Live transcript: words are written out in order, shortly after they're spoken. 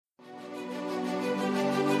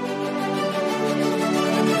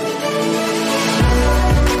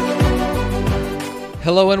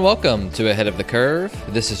Hello and welcome to Ahead of the Curve.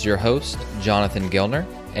 This is your host, Jonathan Gilner,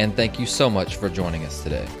 and thank you so much for joining us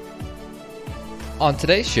today. On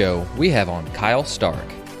today's show, we have on Kyle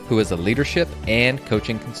Stark, who is a leadership and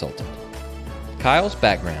coaching consultant. Kyle's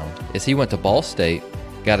background is he went to Ball State,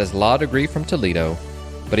 got his law degree from Toledo,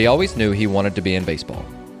 but he always knew he wanted to be in baseball.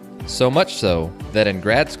 So much so that in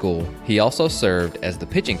grad school, he also served as the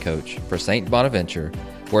pitching coach for St. Bonaventure,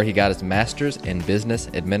 where he got his master's in business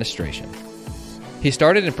administration. He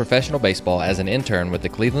started in professional baseball as an intern with the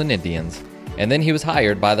Cleveland Indians, and then he was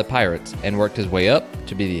hired by the Pirates and worked his way up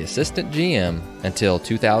to be the assistant GM until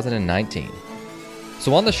 2019.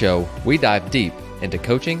 So on the show, we dive deep into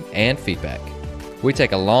coaching and feedback. We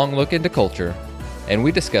take a long look into culture, and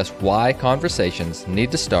we discuss why conversations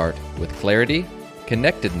need to start with clarity,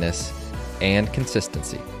 connectedness, and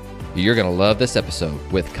consistency. You're going to love this episode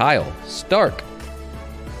with Kyle Stark.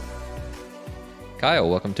 Kyle,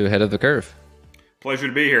 welcome to Ahead of the Curve. Pleasure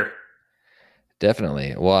to be here.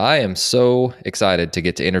 Definitely. Well, I am so excited to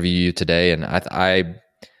get to interview you today, and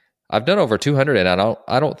I've done over 200, and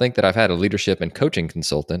I don't think that I've had a leadership and coaching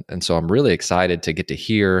consultant, and so I'm really excited to get to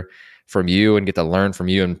hear from you and get to learn from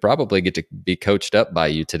you, and probably get to be coached up by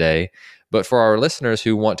you today. But for our listeners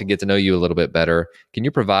who want to get to know you a little bit better, can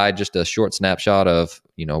you provide just a short snapshot of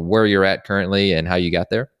where you're at currently and how you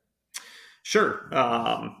got there? Sure.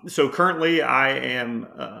 So currently, I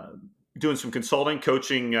am doing some consulting,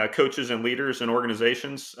 coaching coaches and leaders and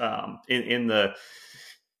organizations in the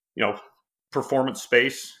performance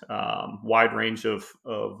space, wide range of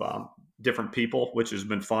different people, which has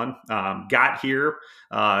been fun. Got here,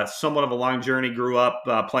 somewhat of a long journey, grew up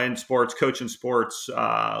playing sports, coaching sports,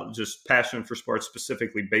 just passion for sports,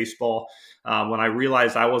 specifically baseball. When I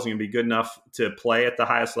realized I wasn't going to be good enough to play at the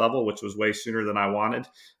highest level, which was way sooner than I wanted,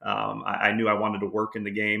 I knew I wanted to work in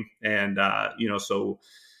the game. And, so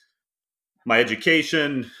my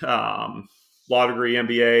education, law degree,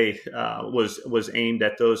 MBA, was aimed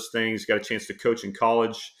at those things. Got a chance to coach in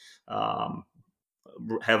college.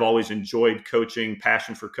 Have always enjoyed coaching,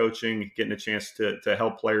 passion for coaching, getting a chance to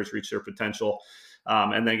help players reach their potential.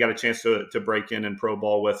 And then got a chance to break in pro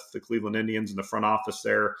ball with the Cleveland Indians in the front office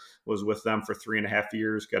there. Was with them for 3.5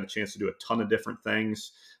 years. Got a chance to do a ton of different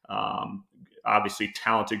things. Obviously,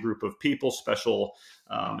 talented group of people, special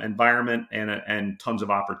environment, and tons of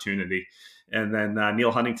opportunity. And then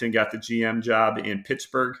Neil Huntington got the GM job in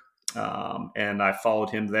Pittsburgh, and I followed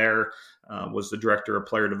him there. Was the director of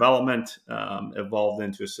player development, evolved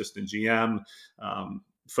into assistant GM,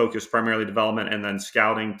 focused primarily development and then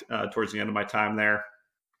scouting towards the end of my time there.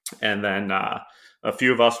 And then a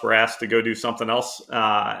few of us were asked to go do something else,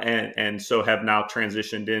 and so have now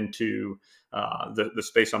transitioned into the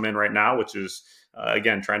space I'm in right now, which is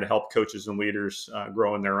again trying to help coaches and leaders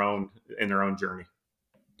grow in their own journey.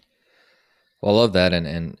 Well, I love that,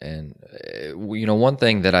 and one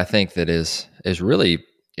thing that I think that is really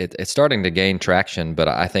it's starting to gain traction, but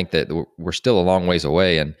I think that we're still a long ways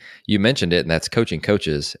away. And you mentioned it, and that's coaching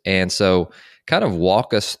coaches. And so, kind of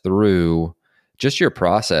walk us through just your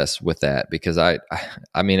process with that, because I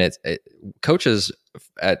mean, coaches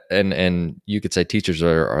and you could say teachers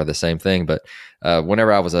are the same thing, but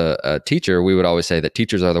whenever I was a teacher, we would always say that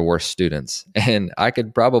teachers are the worst students, and I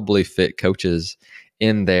could probably fit coaches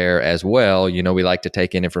in there as well. We like to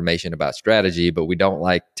take in information about strategy, but we don't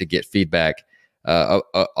like to get feedback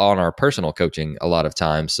on our personal coaching a lot of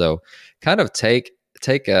times. So kind of take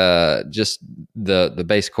just the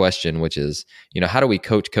base question, which is, how do we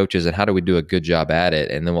coach coaches and how do we do a good job at it?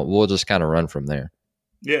 And then we'll just kind of run from there.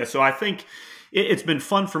 Yeah. So I think it's been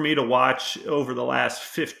fun for me to watch over the last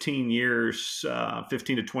 15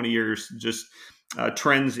 to 20 years, just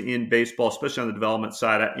trends in baseball, especially on the development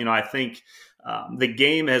side. I think the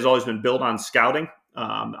game has always been built on scouting,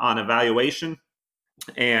 on evaluation.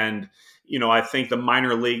 And, I think the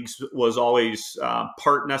minor leagues was always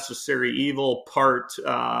part necessary evil, part,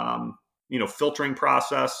 filtering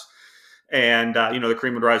process. And, the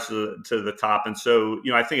cream would rise to the top. And so,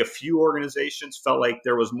 I think a few organizations felt like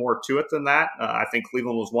there was more to it than that. I think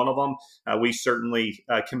Cleveland was one of them. We certainly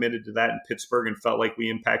committed to that in Pittsburgh and felt like we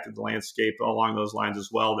impacted the landscape along those lines as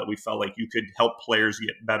well, that we felt like you could help players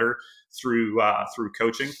get better through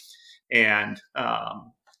coaching. And,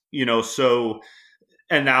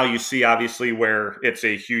 and now you see obviously where it's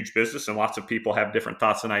a huge business and lots of people have different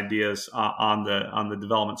thoughts and ideas on the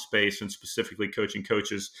development space and specifically coaching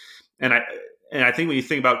coaches. And I think when you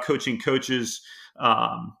think about coaching coaches,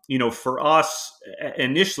 for us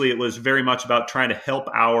initially it was very much about trying to help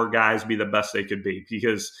our guys be the best they could be,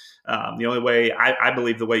 because the only way I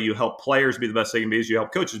believe the way you help players be the best they can be is you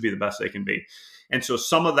help coaches be the best they can be. And so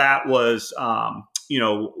some of that was,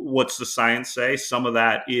 what's the science say? Some of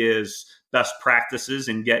that is best practices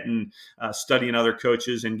and getting studying other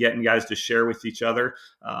coaches and getting guys to share with each other.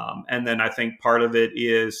 And then I think part of it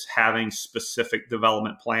is having specific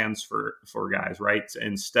development plans for guys, right?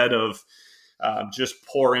 Instead of just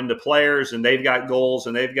pour into players and they've got goals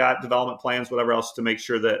and they've got development plans, whatever else, to make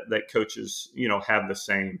sure that coaches, have the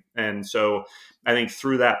same. And so I think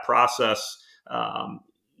through that process,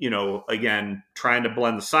 again, trying to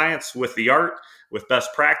blend the science with the art, with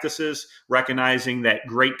best practices, recognizing that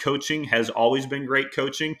great coaching has always been great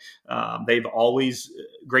coaching.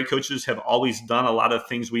 Great coaches have always done a lot of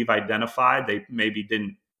things we've identified. They maybe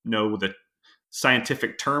didn't know the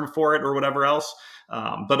scientific term for it or whatever else.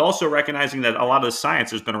 But also recognizing that a lot of the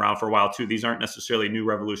science has been around for a while too. These aren't necessarily new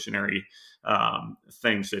revolutionary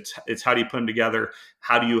things. It's how do you put them together?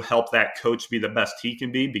 How do you help that coach be the best he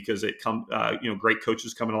can be? Because great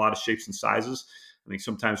coaches come in a lot of shapes and sizes. I think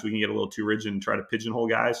sometimes we can get a little too rigid and try to pigeonhole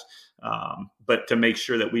guys. But to make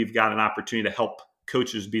sure that we've got an opportunity to help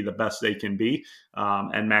coaches be the best they can be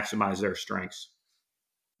and maximize their strengths.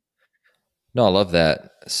 No, I love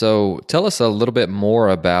that. So tell us a little bit more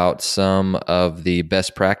about some of the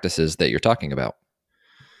best practices that you're talking about.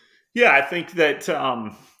 Yeah, I think that,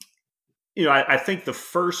 I think the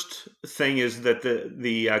first thing is that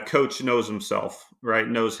the coach knows himself, right?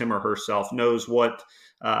 Knows him or herself, knows what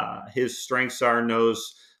his strengths are,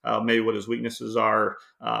 knows maybe what his weaknesses are.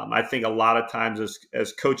 I think a lot of times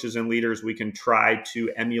as coaches and leaders, we can try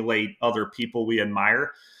to emulate other people we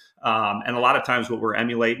admire. And a lot of times what we're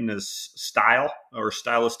emulating is style or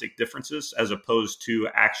stylistic differences as opposed to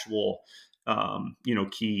actual,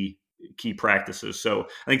 key practices. So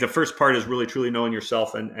I think the first part is really truly knowing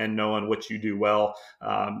yourself and knowing what you do well,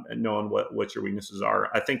 and knowing what your weaknesses are.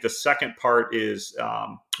 I think the second part is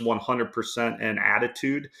 100% an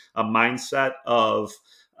attitude, a mindset of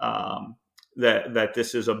that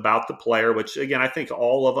this is about the player, which again, I think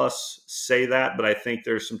all of us say that, but I think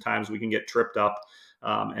there's sometimes we can get tripped up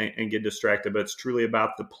and get distracted, but it's truly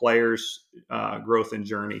about the player's growth and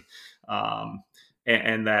journey.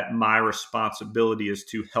 And that my responsibility is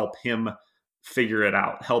to help him figure it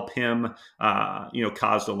out, help him,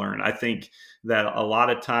 cause to learn. I think that a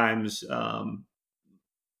lot of times,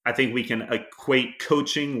 I think we can equate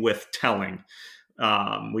coaching with telling.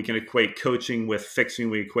 We can equate coaching with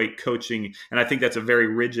fixing. We equate coaching, and I think that's a very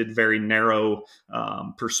rigid, very narrow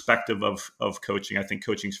perspective of coaching. I think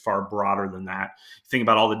coaching is far broader than that. Think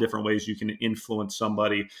about all the different ways you can influence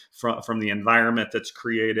somebody from the environment that's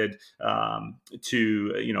created,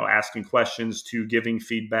 to asking questions, to giving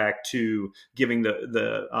feedback, to giving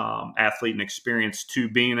the athlete an experience, to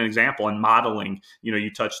being an example and modeling.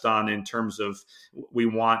 You touched on in terms of we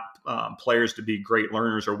want players to be great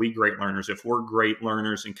learners. Are we great learners? If we're great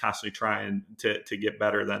learners and constantly trying to get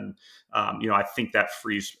better, then I think that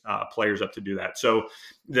frees players up to do that. So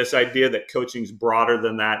this idea that coaching is broader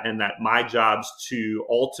than that, and that my job's to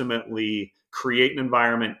ultimately create an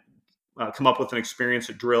environment, come up with an experience,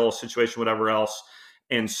 a drill, a situation, whatever else,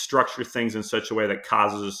 and structure things in such a way that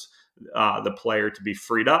causes the player to be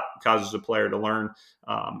freed up, causes the player to learn,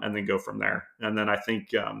 and then go from there. And then I think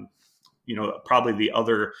probably the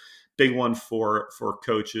other big one for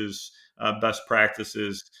coaches, best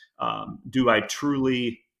practices. Do I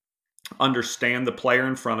truly understand the player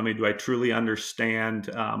in front of me? Do I truly understand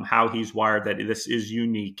how he's wired, that this is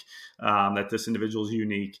unique, that this individual is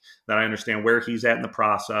unique, that I understand where he's at in the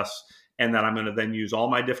process, and that I'm going to then use all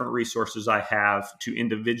my different resources I have to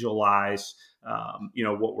individualize,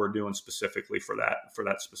 what we're doing specifically for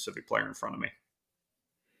that specific player in front of me.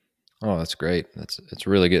 Oh, that's great. It's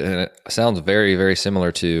really good. And it sounds very, very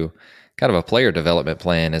similar to kind of a player development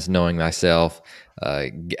plan, as knowing thyself,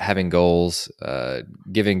 having goals,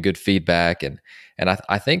 giving good feedback. And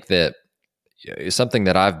I think that something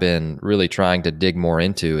that I've been really trying to dig more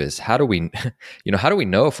into is how do we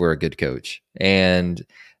know if we're a good coach? And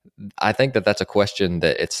I think that that's a question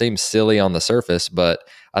that it seems silly on the surface, but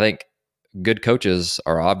I think good coaches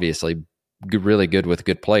are obviously really good with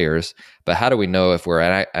good players, but how do we know if we're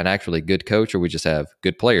an actually good coach or we just have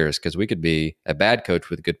good players? Because we could be a bad coach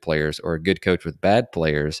with good players or a good coach with bad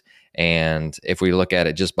players. And if we look at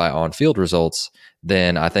it just by on-field results,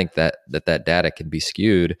 then I think that data can be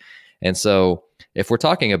skewed. And so if we're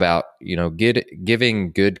talking about,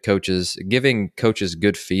 giving coaches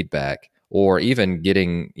good feedback, or even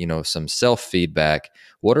getting, some self-feedback,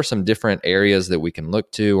 what are some different areas that we can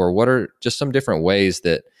look to, or what are just some different ways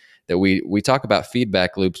that we talk about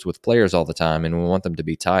feedback loops with players all the time and we want them to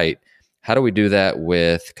be tight? How do we do that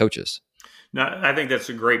with coaches? No, I think that's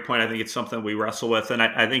a great point. I think it's something we wrestle with. And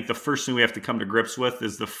I think the first thing we have to come to grips with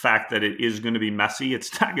is the fact that it is going to be messy.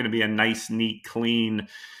 It's not going to be a nice, neat, clean,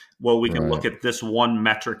 well, we can Right. look at this one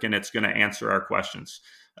metric and it's going to answer our questions.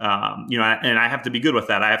 And I have to be good with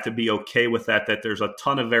that. I have to be okay with that there's a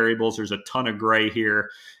ton of variables, there's a ton of gray here,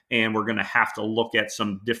 and we're going to have to look at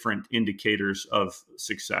some different indicators of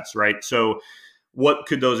success, right? So what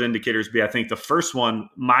could those indicators be? I think the first one,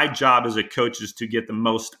 my job as a coach is to get the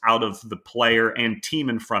most out of the player and team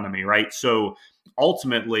in front of me, right? So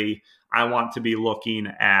ultimately, I want to be looking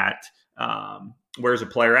at where's a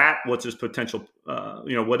player at, what's his potential,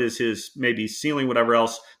 what is his maybe ceiling, whatever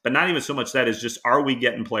else, but not even so much that is just, are we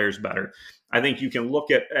getting players better? I think you can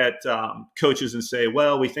look at coaches and say,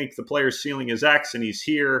 well, we think the player's ceiling is X and he's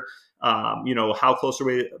here. How close are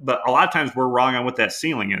we? But a lot of times we're wrong on what that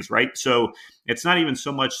ceiling is, right? So it's not even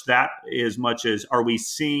so much that as much as are we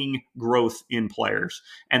seeing growth in players,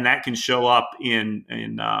 and that can show up in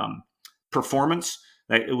performance.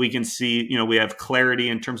 That we can see, we have clarity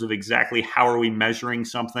in terms of exactly how are we measuring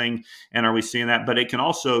something and are we seeing that? But it can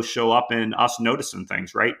also show up in us noticing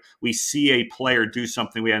things, right? We see a player do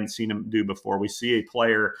something we hadn't seen him do before. We see a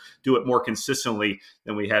player do it more consistently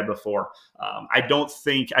than we had before. I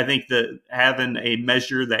think that having a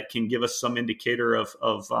measure that can give us some indicator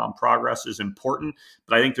of progress is important,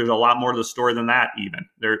 but I think there's a lot more to the story than that even.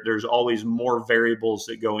 There's always more variables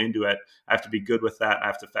that go into it. I have to be good with that. I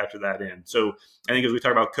have to factor that in. So I think as we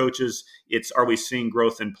talk about coaches, are we seeing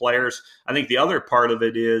growth in players? I think the other part of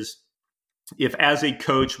it is, if as a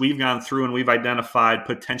coach, we've gone through and we've identified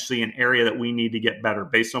potentially an area that we need to get better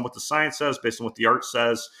based on what the science says, based on what the art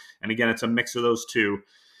says. And again, it's a mix of those two.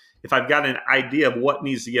 If I've got an idea of what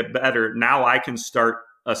needs to get better, now I can start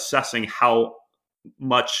assessing how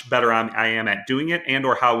much better I am at doing it, and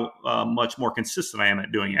or how much more consistent I am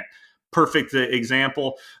at doing it. Perfect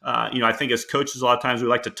example. I think as coaches, a lot of times we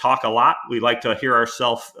like to talk a lot. We like to hear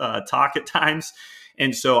ourselves talk at times.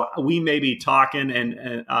 And so we may be talking and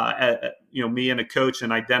me and a coach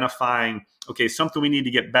and identifying, okay, something we need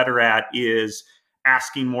to get better at is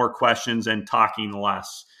asking more questions and talking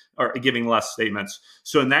less, or giving less statements.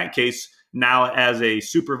 So in that case, now as a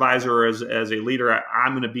supervisor or as a leader,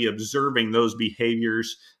 I'm going to be observing those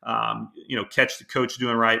behaviors, catch the coach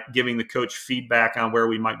doing right, giving the coach feedback on where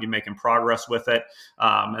we might be making progress with it.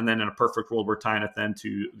 And then in a perfect world, we're tying it then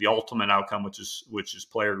to the ultimate outcome, which is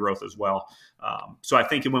player growth as well. So I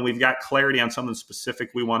think when we've got clarity on something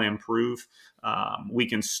specific we want to improve, we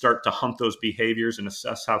can start to hunt those behaviors and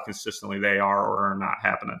assess how consistently they are or are not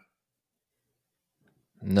happening.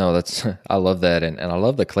 No, I love that. And I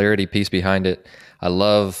love the clarity piece behind it. I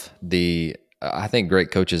think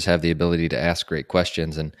great coaches have the ability to ask great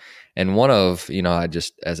questions. And one of, I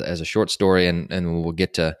just, as a short story, and we'll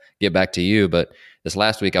get back to you, but this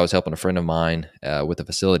last week I was helping a friend of mine with a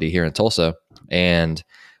facility here in Tulsa, and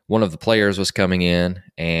one of the players was coming in,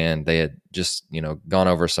 and they had just, gone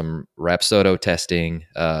over some Rapsodo testing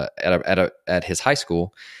at his high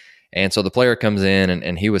school. And so the player comes in,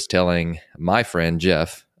 and he was telling my friend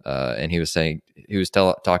Jeff, and he was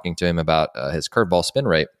talking to him about his curveball spin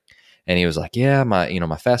rate, and he was like, "Yeah, my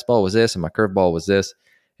fastball was this, and my curveball was this."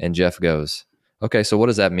 And Jeff goes, "Okay, so what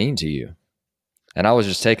does that mean to you?" And I was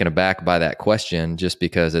just taken aback by that question, just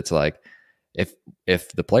because it's like,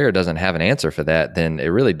 if the player doesn't have an answer for that, then it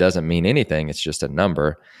really doesn't mean anything. It's just a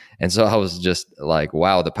number. And so I was just like,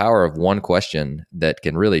 wow, the power of one question that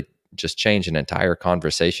can really just change an entire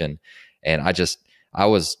conversation. And I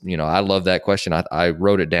love that question. I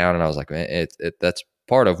wrote it down, and I was like, man, that's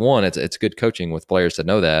part of one. It's good coaching with players to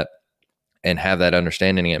know that and have that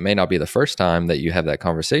understanding. It may not be the first time that you have that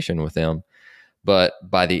conversation with them, but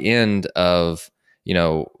by the end of,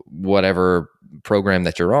 whatever program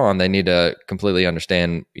that you're on, they need to completely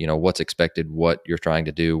understand, what's expected, what you're trying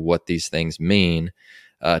to do, what these things mean,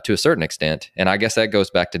 to a certain extent. And I guess that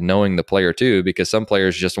goes back to knowing the player too, because some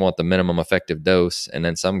players just want the minimum effective dose. And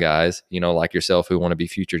then some guys, like yourself, who want to be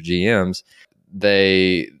future GMs,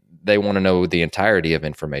 they want to know the entirety of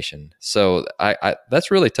information. So I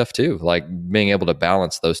that's really tough too, like being able to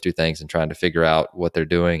balance those two things and trying to figure out what they're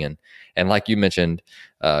doing. And like you mentioned,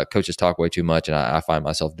 coaches talk way too much, and I find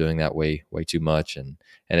myself doing that way too much. And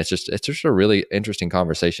it's just a really interesting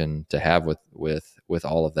conversation to have with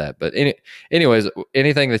all of that. But anyways,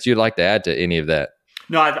 anything that you'd like to add to any of that?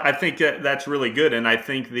 No, I think that's really good, and I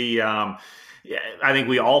think I think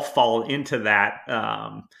we all fall into that.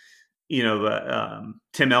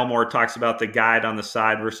 Tim Elmore talks about the guide on the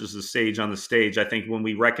side versus the sage on the stage. I think when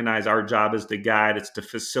we recognize our job as the guide, it's to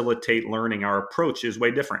facilitate learning. Our approach is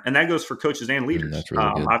way different. And that goes for coaches and leaders. That's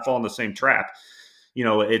really good. I fall in the same trap.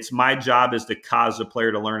 It's my job is to cause the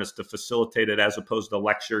player to learn, is to facilitate it as opposed to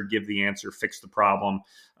lecture, give the answer, fix the problem.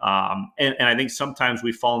 And I think sometimes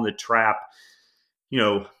we fall in the trap.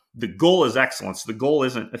 The goal is excellence. The goal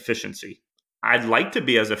isn't efficiency. I'd like to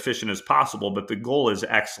be as efficient as possible, but the goal is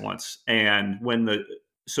excellence. And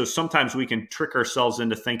so sometimes we can trick ourselves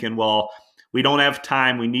into thinking, well, we don't have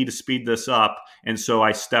time, we need to speed this up. And so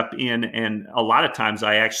I step in, and a lot of times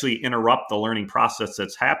I actually interrupt the learning process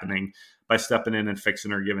that's happening by stepping in and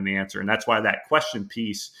fixing or giving the answer. And that's why that question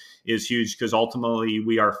piece is huge, because ultimately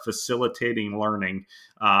we are facilitating learning,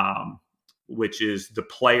 which is the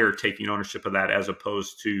player taking ownership of that as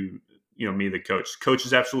opposed to me, the coach. Coach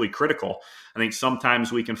is absolutely critical. I think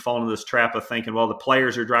sometimes we can fall into this trap of thinking, well, the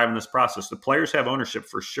players are driving this process. The players have ownership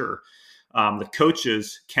for sure. The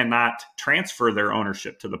coaches cannot transfer their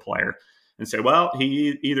ownership to the player and say, well,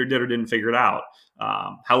 he either did or didn't figure it out.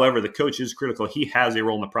 However, the coach is critical. He has a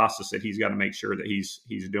role in the process that he's got to make sure that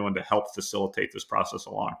he's doing to help facilitate this process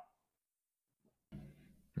along.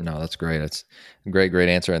 No, that's great. It's a great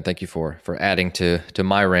answer. And thank you for adding to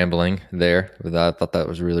my rambling there. I thought that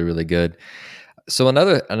was really, really good. So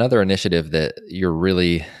another initiative that you're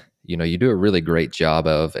really, you do a really great job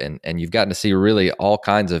of, and you've gotten to see really all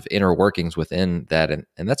kinds of inner workings within that. And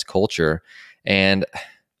that's culture. And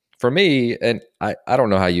for me, and I don't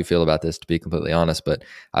know how you feel about this, to be completely honest, but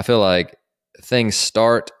I feel like things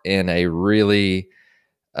start in a really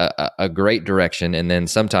a great direction, and then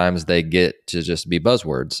sometimes they get to just be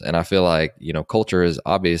buzzwords. And I feel like culture is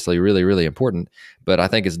obviously really, really important, but I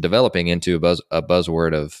think it's developing into a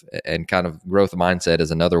buzzword of, and kind of growth mindset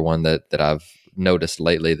is another one that I've noticed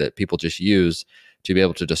lately that people just use to be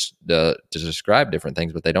able to just to describe different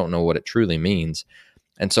things, but they don't know what it truly means.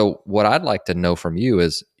 And so, what I'd like to know from you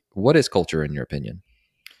is, what is culture in your opinion?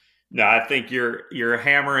 No, I think you're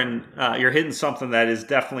hammering, you're hitting something that is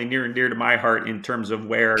definitely near and dear to my heart in terms of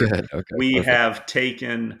where Good. Okay, we perfect. have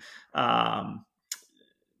taken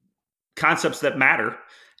concepts that matter,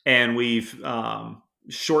 and we've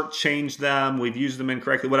shortchanged them, we've used them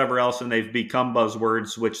incorrectly, whatever else, and they've become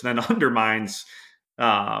buzzwords, which then undermines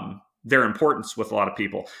their importance with a lot of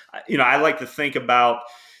people. I like to think about,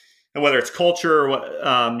 and whether it's culture,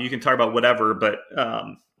 you can talk about whatever, but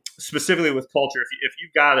specifically with culture, if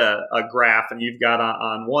you've got a graph and you've got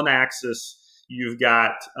on one axis, you've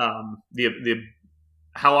got the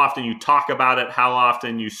how often you talk about it, how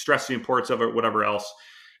often you stress the importance of it, whatever else.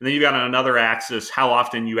 And then you've got on another axis how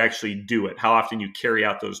often you actually do it, how often you carry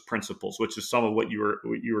out those principles, which is some of what you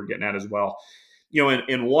were getting at as well.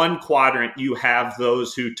 In one quadrant, you have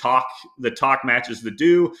those who talk. The talk matches the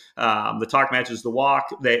do. The talk matches the walk.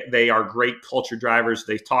 They are great culture drivers.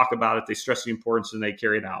 They talk about it. They stress the importance, and they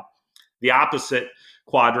carry it out. The opposite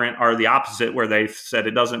quadrant are the opposite, where they've said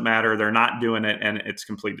it doesn't matter. They're not doing it, and it's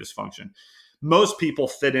complete dysfunction. Most people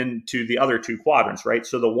fit into the other two quadrants, right?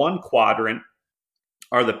 So the one quadrant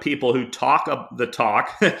are the people who talk the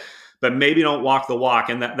talk, but maybe don't walk the walk.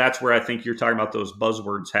 And that's where I think you're talking about those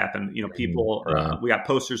buzzwords happen. People, we got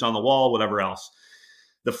posters on the wall, whatever else.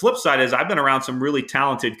 The flip side is I've been around some really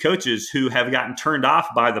talented coaches who have gotten turned off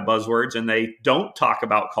by the buzzwords, and they don't talk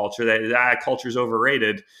about culture. Culture's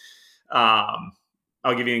overrated.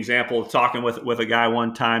 I'll give you an example of talking with a guy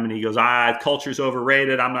one time, and he goes, culture's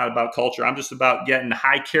overrated. I'm not about culture. I'm just about getting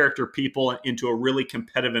high character people into a really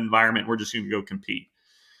competitive environment. We're just going to go compete.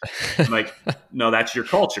 I'm like, no, that's your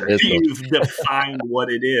culture. You've defined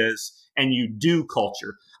what it is, and you do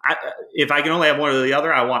culture. If I can only have one or the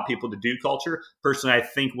other, I want people to do culture. Personally, I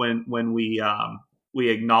think when we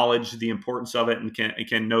acknowledge the importance of it and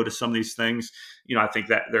can notice some of these things, I think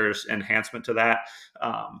that there's enhancement to that.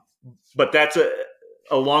 But that's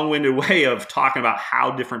a long-winded way of talking about how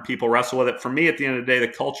different people wrestle with it. For me, at the end of the day, the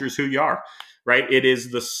culture is who you are, right? It is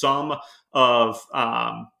the sum of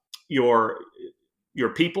your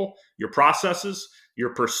people, your processes,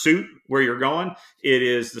 your pursuit, where you're going. It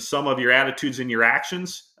is the sum of your attitudes and your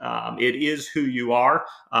actions. It is who you are.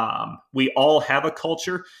 We all have a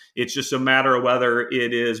culture. It's just a matter of whether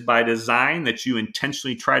it is by design that you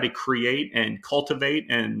intentionally try to create and cultivate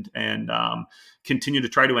and continue to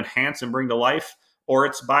try to enhance and bring to life, or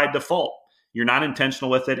it's by default. You're not intentional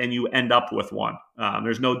with it, and you end up with one.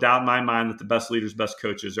 There's no doubt in my mind that the best leaders, best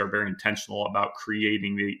coaches are very intentional about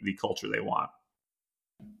creating the culture they want.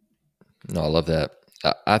 No, I love that.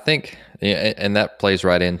 I think, and that plays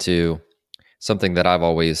right into something that I've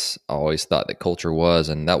always thought that culture was,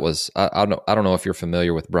 and that was, I don't know if you're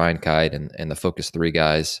familiar with Brian Kite and the Focus 3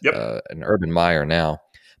 guys, Yep. And Urban Meyer now,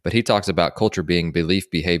 but he talks about culture being belief,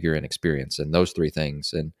 behavior, and experience, and those three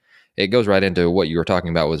things. And it goes right into what you were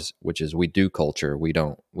talking about, which is we do culture. We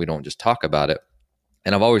don't just talk about it.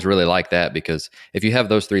 And I've always really liked that, because if you have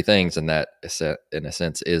those three things, and that in a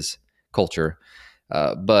sense is culture.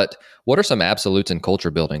 But what are some absolutes in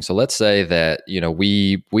culture building? So let's say that,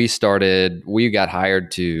 we got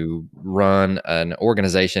hired to run an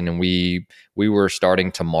organization, and we were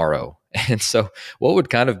starting tomorrow. And so what would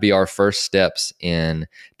kind of be our first steps in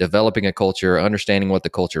developing a culture, understanding what the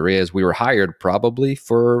culture is? We were hired probably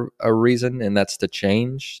for a reason, and that's to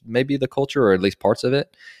change maybe the culture, or at least parts of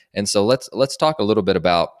it. And so let's talk a little bit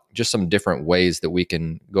about just some different ways that we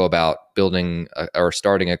can go about building or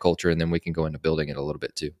starting a culture, and then we can go into building it a little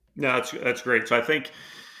bit too. No, that's great. So I think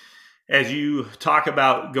as you talk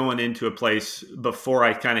about going into a place, before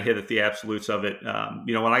I kind of hit at the absolutes of it,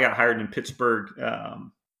 when I got hired in Pittsburgh,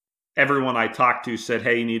 everyone I talked to said,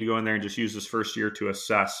 "Hey, you need to go in there and just use this first year to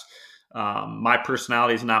assess." My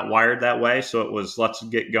personality is not wired that way, so it was let's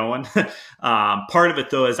get going. Part of it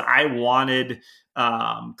though is I wanted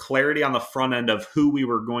clarity on the front end of who we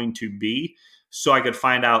were going to be, so I could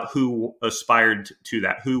find out who aspired to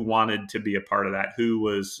that, who wanted to be a part of that,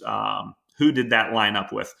 who did that line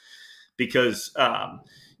up with, because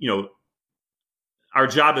our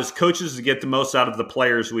job as coaches is to get the most out of the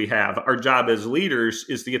players we have. Our job as leaders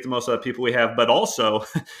is to get the most out of the people we have, but also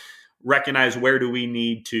recognize where do we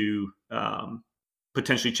need to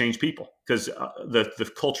potentially change people, because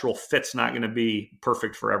the cultural fit's not going to be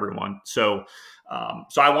perfect for everyone. So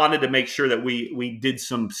I wanted to make sure that we did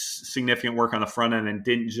some significant work on the front end and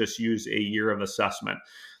didn't just use a year of assessment.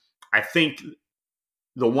 I think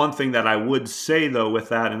the one thing that I would say though with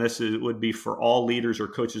that, and would be for all leaders or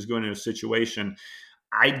coaches going into a situation,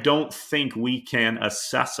 I don't think we can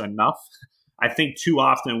assess enough. I think too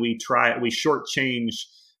often we shortchange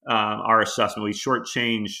our assessment. We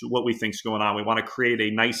shortchange what we think is going on. We want to create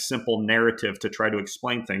a nice, simple narrative to try to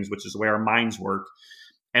explain things, which is the way our minds work.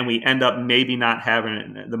 And we end up maybe not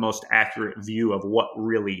having the most accurate view of what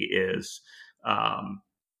really is.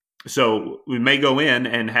 So we may go in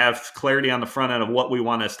and have clarity on the front end of what we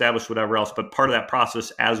want to establish, whatever else. But part of that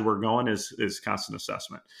process as we're going is constant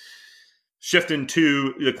assessment. Shifting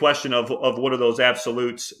to the question of what are those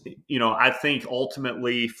absolutes, I think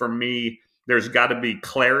ultimately for me, there's got to be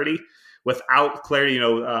clarity. Without clarity,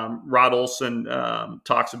 Rod Olson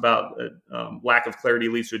talks about lack of clarity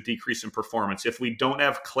leads to a decrease in performance. If we don't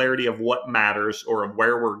have clarity of what matters or of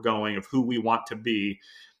where we're going, of who we want to be,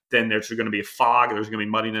 then there's going to be a fog, there's going to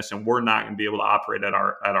be muddiness, and we're not going to be able to operate at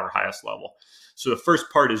our highest level. So the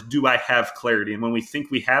first part is, do I have clarity? And when we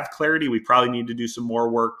think we have clarity, we probably need to do some more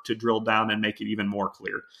work to drill down and make it even more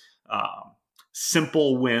clear.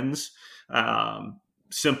 Simple wins.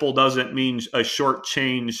 Simple doesn't mean a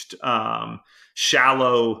short-changed,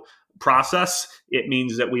 shallow process. It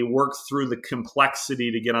means that we work through the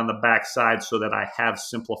complexity to get on the backside so that I have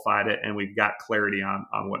simplified it and we've got clarity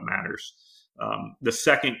on what matters. The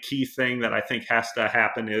second key thing that I think has to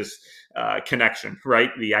happen is connection,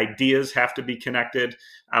 right? The ideas have to be connected.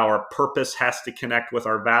 Our purpose has to connect with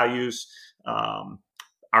our values.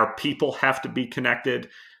 Our people have to be connected.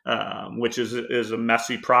 Which is a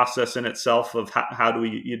messy process in itself of how do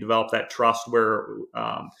you develop that trust where,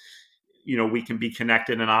 we can be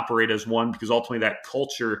connected and operate as one, because ultimately that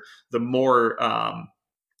culture, the more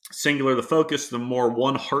singular the focus, the more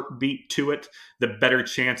one heartbeat to it, the better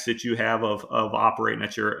chance that you have of operating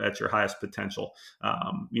at your highest potential,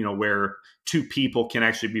 where two people can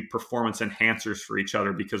actually be performance enhancers for each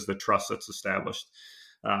other because the trust that's established.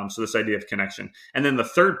 So this idea of connection. And then the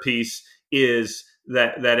third piece is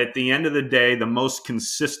that at the end of the day, the most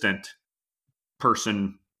consistent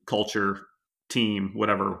person, culture, team,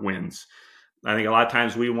 whatever wins. I think a lot of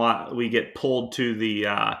times we get pulled to the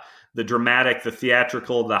dramatic, the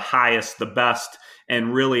theatrical, the highest, the best,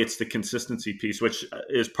 and really it's the consistency piece, which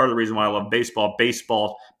is part of the reason why I love baseball.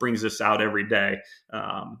 Baseball brings this out every day.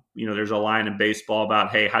 There's a line in baseball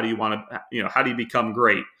about, hey, how do you become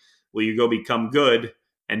great? Well, you go become good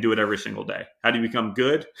and do it every single day. How do you become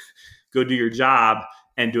good? Go do your job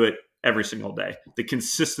and do it every single day. The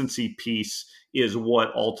consistency piece is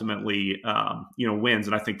what ultimately, wins.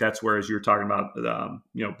 And I think that's where, as you're talking about,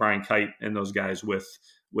 Brian Kite and those guys with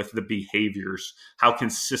the behaviors, how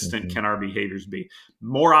consistent can our behaviors be?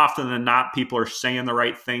 More often than not, people are saying the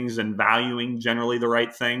right things and valuing generally the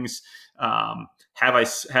right things. Have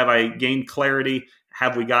I gained clarity?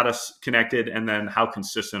 Have we got us connected? And then how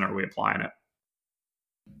consistent are we applying it?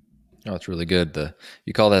 Oh, it's really good.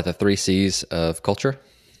 You call that the 3 C's of culture?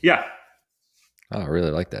 Yeah. Oh, I really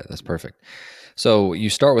like that. That's perfect. So you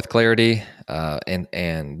start with clarity,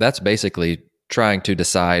 and that's basically trying to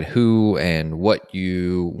decide who and what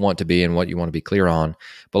you want to be and what you want to be clear on.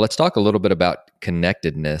 But let's talk a little bit about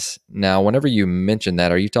connectedness. Now, whenever you mention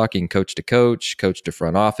that, are you talking coach to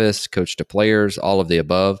front office, coach to players, all of the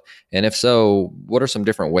above? And if so, what are some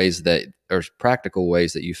different ways that, or practical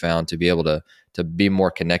ways that you found to be able to be more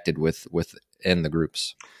connected within the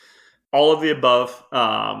groups? All of the above.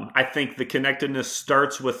 I think the connectedness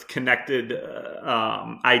starts with connected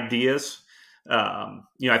ideas.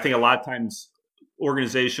 I think a lot of times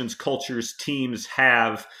organizations, cultures, teams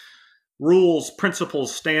have rules,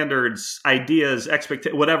 principles, standards, ideas,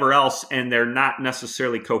 whatever else, and they're not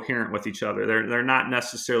necessarily coherent with each other. They're not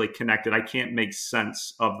necessarily connected. I can't make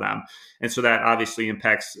sense of them, and so that obviously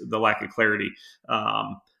impacts the lack of clarity.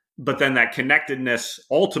 But then that connectedness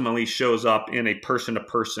ultimately shows up in a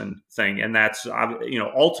person-to-person thing, and that's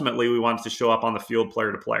ultimately we want it to show up on the field,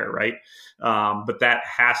 player to player, right? But that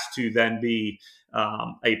has to then be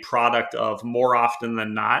a product of more often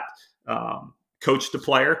than not coach to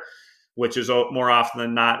player, which is more often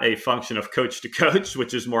than not a function of coach to coach,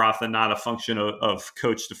 which is more often than not a function of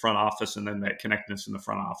coach to front office, and then that connectedness in the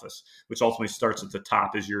front office, which ultimately starts at the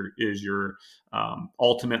top, is your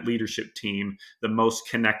ultimate leadership team, the most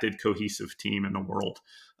connected, cohesive team in the world.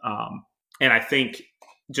 And I think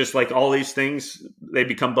just like all these things, they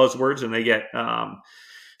become buzzwords and they get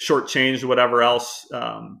shortchanged, whatever else.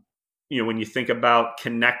 When you think about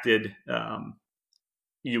connected,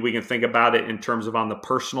 we can think about it in terms of on the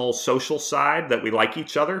personal, social side, that we like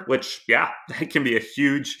each other, which, that can be a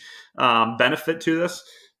huge benefit to this.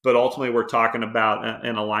 But ultimately, we're talking about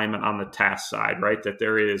an alignment on the task side, right? That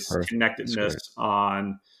there is Perfect. connectedness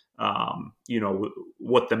on,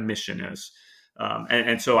 what the mission is.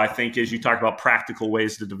 And so I think as you talk about practical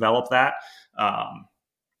ways to develop that,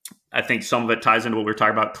 I think some of it ties into what we were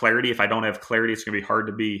talking about, clarity. If I don't have clarity, it's going to be hard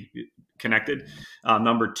to be connected.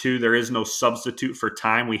 Number two, there is no substitute for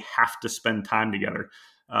time. We have to spend time together.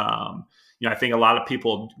 I think a lot of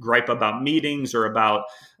people gripe about meetings or about,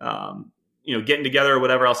 getting together or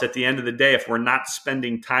whatever else. At the end of the day, if we're not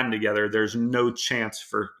spending time together, there's no chance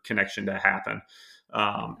for connection to happen.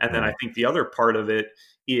 And then I think the other part of it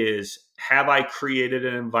is, have I created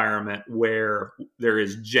an environment where there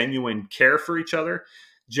is genuine care for each other,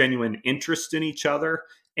 genuine interest in each other,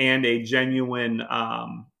 and a genuine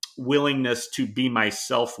willingness to be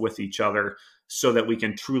myself with each other, so that we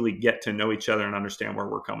can truly get to know each other and understand where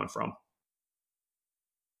we're coming from.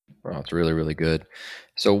 Wow, it's really, really good.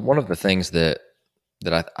 So one of the things that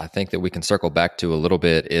I think that we can circle back to a little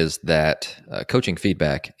bit is that coaching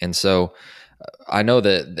feedback. And so I know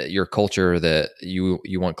that your culture, that you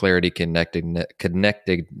want clarity,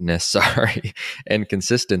 connectedness, sorry, and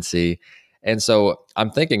consistency. And so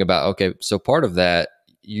I'm thinking about, okay, so part of that,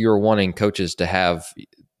 you're wanting coaches to have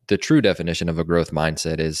the true definition of a growth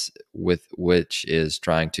mindset, is which is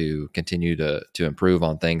trying to continue to improve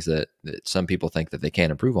on things that some people think that they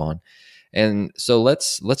can't improve on. And so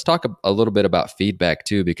let's talk a little bit about feedback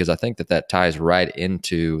too, because I think that ties right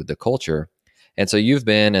into the culture. And so you've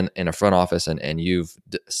been in a front office and you've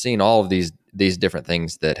seen all of these different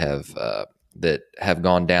things that have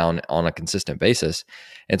gone down on a consistent basis.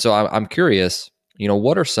 And so I'm curious,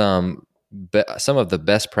 what are some of the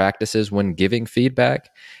best practices when giving feedback,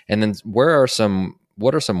 and then what are some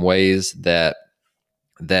ways that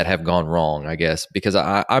have gone wrong, I guess, because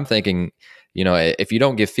I'm thinking, if you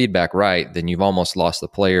don't give feedback right, then you've almost lost the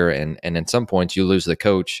player, and at some points you lose the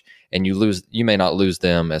coach, and you may not lose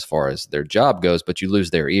them as far as their job goes, but you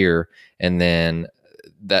lose their ear, and then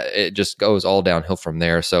that it just goes all downhill from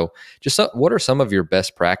there. So what are some of your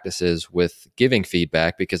best practices with giving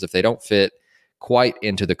feedback? Because if they don't fit quite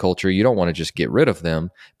into the culture, you don't want to just get rid of them,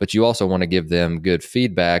 but you also want to give them good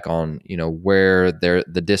feedback on, where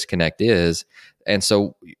the disconnect is. And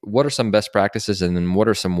so what are some best practices, and then what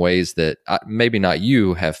are some ways that maybe not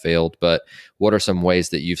you have failed, but what are some ways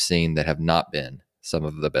that you've seen that have not been some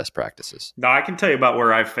of the best practices? No, I can tell you about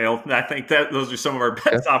where I've failed. I think that those are some of our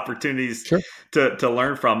best opportunities to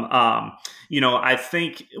learn from. I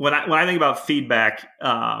think when I think about feedback,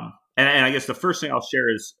 and I guess the first thing I'll share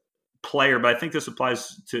is player, but I think this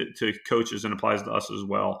applies to coaches and applies to us as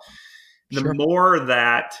well. The more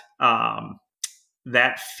that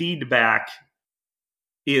that feedback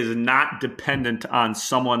is not dependent on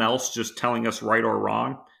someone else just telling us right or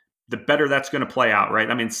wrong, the better that's going to play out,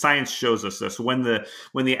 right? I mean, science shows us this. When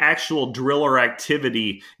the actual drill or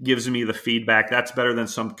activity gives me the feedback, that's better than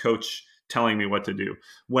some coach telling me what to do.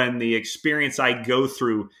 When the experience I go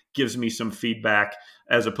through gives me some feedback,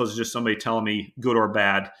 as opposed to just somebody telling me good or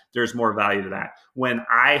bad, there's more value to that. When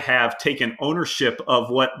I have taken ownership of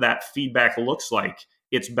what that feedback looks like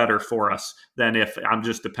it's better for us than if I'm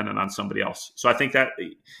just dependent on somebody else. So I think that,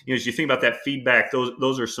 as you think about that feedback,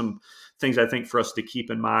 those are some things I think for us to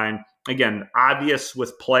keep in mind. Again, obvious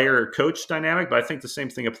with player coach dynamic, but I think the same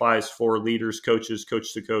thing applies for leaders, coaches,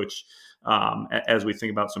 coach to coach, as we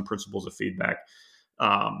think about some principles of feedback.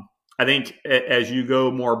 I think as you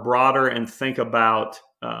go more broader and think about,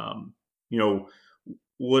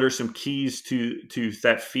 what are some keys to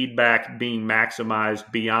that feedback being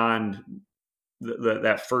maximized beyond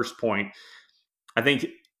that first point, I think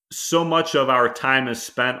so much of our time is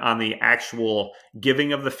spent on the actual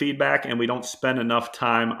giving of the feedback, and we don't spend enough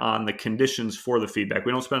time on the conditions for the feedback.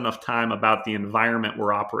 We don't spend enough time about the environment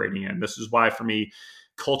we're operating in. This is why, for me,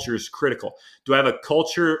 culture is critical. Do I have a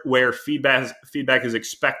culture where feedback is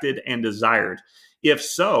expected and desired? If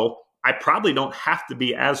so, I probably don't have to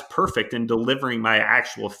be as perfect in delivering my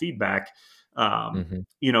actual feedback.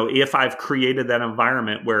 If I've created that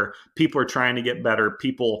environment where people are trying to get better,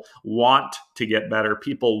 people want to get better,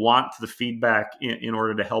 people want the feedback in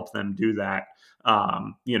order to help them do that.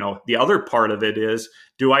 The other part of it is,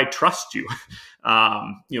 do I trust you?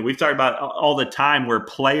 We've talked about all the time where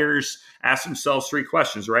players ask themselves 3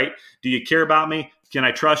 questions, right? Do you care about me? Can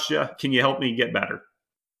I trust you? Can you help me get better?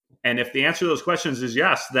 And if the answer to those questions is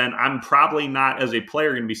yes, then I'm probably not, as a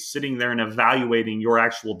player, going to be sitting there and evaluating your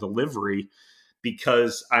actual delivery,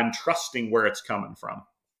 because I'm trusting where it's coming from.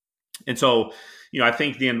 And so, I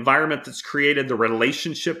think the environment that's created, the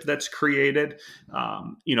relationship that's created,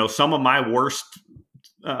 some of my worst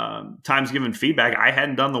times given feedback, I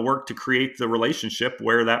hadn't done the work to create the relationship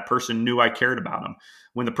where that person knew I cared about them.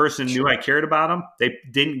 When the person knew I cared about them, they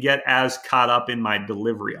didn't get as caught up in my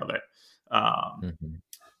delivery of it.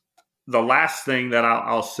 The last thing that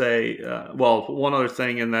I'll say, one other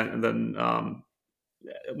thing, and then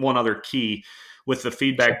one other key with the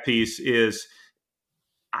feedback piece is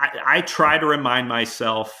I try to remind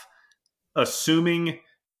myself, assuming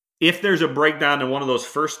if there's a breakdown in one of those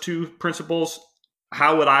first 2 principles,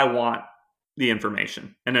 how would I want the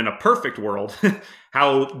information? And in a perfect world,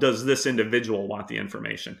 how does this individual want the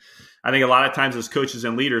information? I think a lot of times as coaches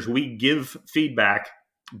and leaders, we give feedback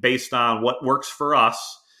based on what works for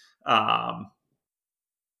us.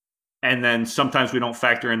 And then sometimes we don't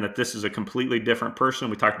factor in that this is a completely different person.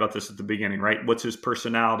 We talked about this at the beginning, right? What's his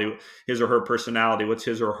personality, his or her personality? What's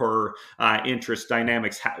his or her interest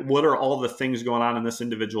dynamics? What are all the things going on in this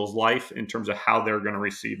individual's life in terms of how they're going to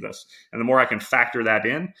receive this? And the more I can factor that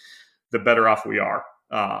in, the better off we are.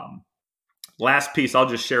 Last piece I'll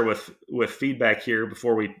just share with feedback here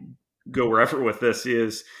before we go wherever with this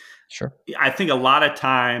is, sure. I think a lot of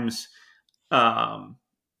times,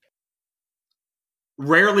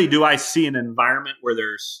 rarely do I see an environment where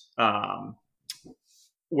there's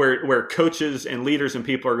where coaches and leaders and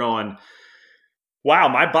people are going, wow,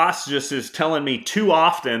 my boss just is telling me too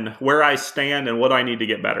often where I stand and what I need to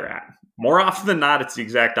get better at. More often than not, it's the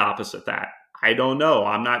exact opposite that. I don't know.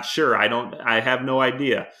 I'm not sure. I have no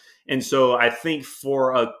idea. And so I think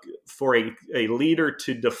for a leader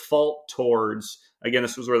to default towards, again,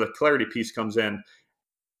 this is where the clarity piece comes in.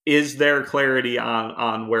 Is there clarity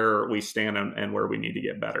on where we stand and where we need to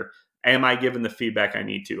get better? Am I given the feedback I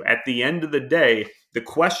need to? At the end of the day, the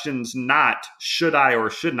question's not should I or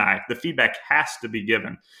shouldn't I? The feedback has to be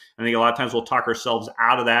given. I think a lot of times we'll talk ourselves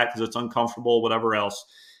out of that because it's uncomfortable, whatever else.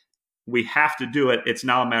 We have to do it. It's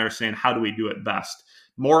now a matter of saying, how do we do it best?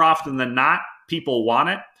 More often than not, people want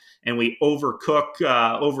it, and we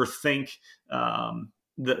overthink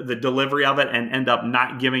the delivery of it and end up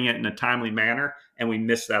not giving it in a timely manner, and we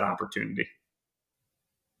miss that opportunity.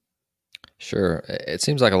 Sure. It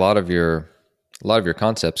seems like a lot of your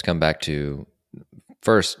concepts come back to,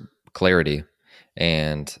 first, clarity,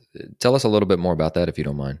 and tell us a little bit more about that if you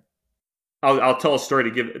don't mind. I'll tell a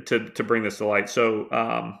story to bring this to light.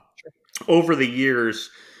 So over the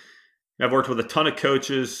years, I've worked with a ton of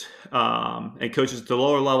coaches and coaches at the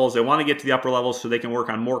lower levels. They want to get to the upper levels so they can work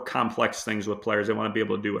on more complex things with players. They want to be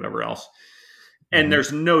able to do whatever else. And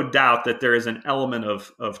there's no doubt that there is an element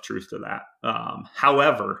of truth to that.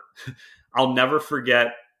 However, I'll never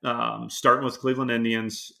forget starting with Cleveland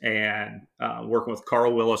Indians and working with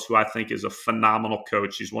Carl Willis, who I think is a phenomenal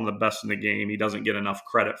coach. He's one of the best in the game. He doesn't get enough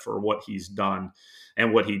credit for what he's done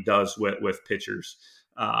and what he does with pitchers.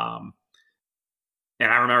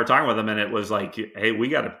 And I remember talking with him, and it was like, hey, we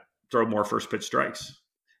got to throw more first pitch strikes.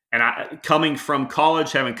 And coming from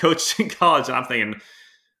college, having coached in college, and I'm thinking,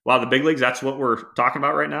 wow, the big leagues, that's what we're talking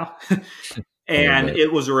about right now. And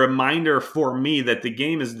it was a reminder for me that the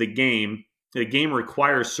game is the game. The game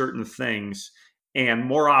requires certain things. And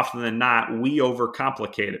more often than not, we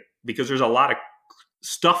overcomplicate it because there's a lot of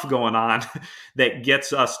stuff going on that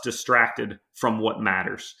gets us distracted from what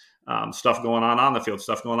matters. Stuff going on the field,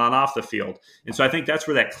 stuff going on off the field. And so I think that's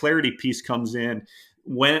where that clarity piece comes in.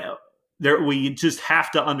 When we just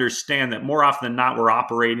have to understand that more often than not, we're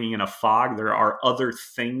operating in a fog. There are other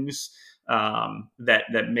things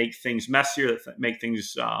that make things messier, that make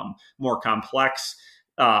things more complex.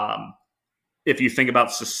 If you think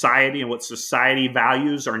about society and what society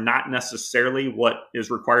values are not necessarily what is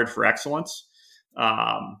required for excellence.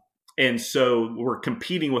 And so we're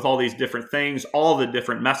competing with all these different things, all the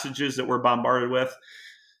different messages that we're bombarded with.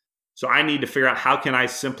 So I need to figure out how can I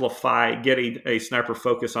simplify, get a sniper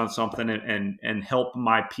focus on something and help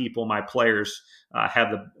my people, my players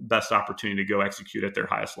have the best opportunity to go execute at their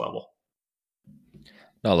highest level.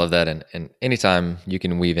 I love that. And anytime you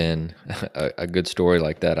can weave in a good story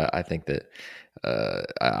like that, I think that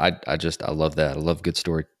I love that. I love good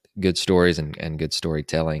stories and good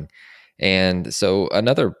storytelling. And so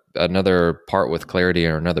another part with clarity,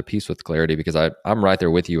 or another piece with clarity, because I'm right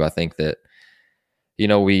there with you. I think that,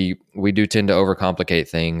 we do tend to overcomplicate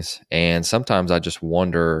things. And sometimes I just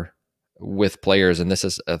wonder with players, and this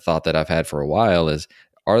is a thought that I've had for a while, is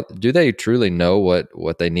do they truly know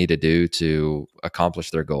what they need to do to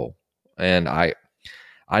accomplish their goal? And I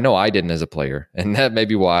know I didn't as a player, and that may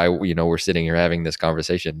be why, we're sitting here having this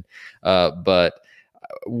conversation. But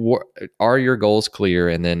are your goals clear?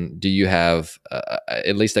 And then do you have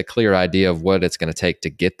at least a clear idea of what it's going to take to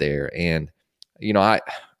get there? And,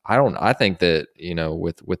 I think that,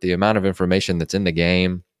 with the amount of information that's in the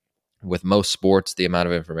game, with most sports, the amount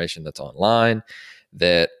of information that's online,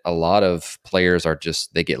 that a lot of players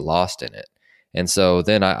they get lost in it. And so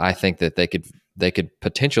then I think that they could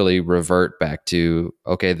potentially revert back to,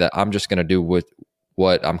 okay, that I'm just going to do with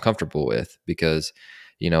what I'm comfortable with, because,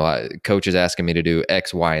 coach is asking me to do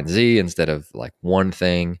X, Y, and Z instead of like one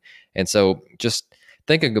thing. And so just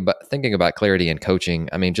thinking about clarity in coaching,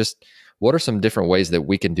 I mean, just what are some different ways that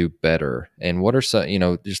we can do better? And what are some,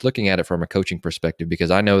 just looking at it from a coaching perspective,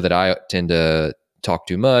 because I know that I tend to talk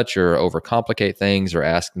too much or overcomplicate things or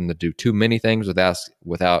ask them to do too many things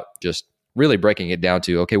without just really breaking it down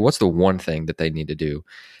to, okay, what's the one thing that they need to do?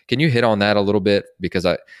 Can you hit on that a little bit? Because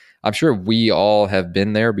I'm sure we all have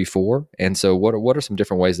been there before. And so what are some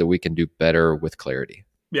different ways that we can do better with clarity?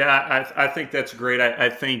 Yeah, I think that's great.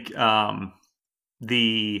 I think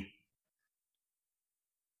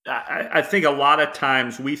I think a lot of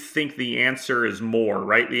times we think the answer is more,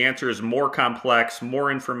 right? The answer is more complex,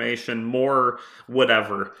 more information, more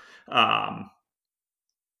whatever. I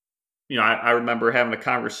remember having a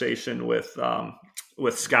conversation with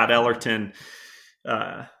Scott Ellerton,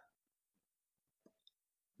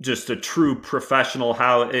 just a true professional,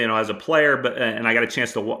 how, as a player, and I got a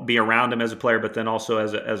chance to be around him as a player, but then also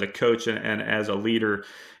as a coach and as a leader.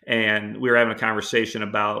 And we were having a conversation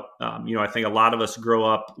about, I think a lot of us grow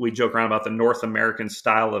up, we joke around about the North American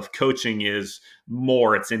style of coaching is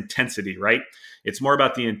more, it's intensity, right? It's more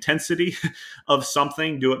about the intensity of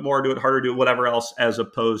something, do it more, do it harder, do it whatever else, as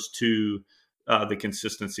opposed to the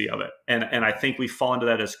consistency of it. And I think we fall into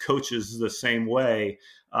that as coaches the same way.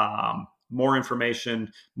 More information,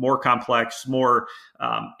 more complex, more,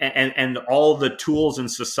 and all the tools in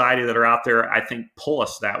society that are out there, I think, pull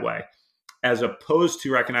us that way, as opposed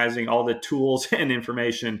to recognizing all the tools and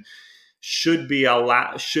information should be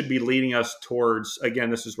leading us towards,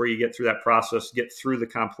 again, this is where you get through that process, get through the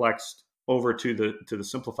complex over to the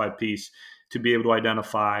simplified piece, to be able to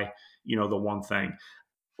identify, the one thing.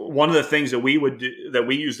 One of the things that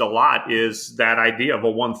we used a lot is that idea of a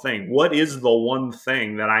one thing. What is the one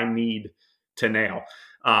thing that I need to nail?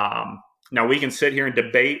 Now, we can sit here and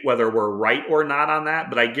debate whether we're right or not on that,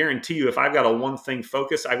 but I guarantee you, if I've got a one thing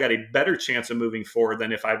focus, I've got a better chance of moving forward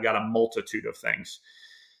than if I've got a multitude of things.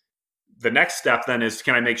 The next step then is,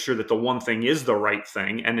 can I make sure that the one thing is the right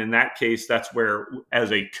thing? And in that case, that's where,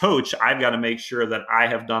 as a coach, I've got to make sure that I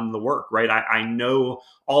have done the work, right? I know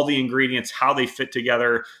all the ingredients, how they fit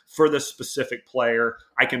together for the specific player.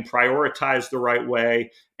 I can prioritize the right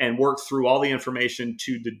way and work through all the information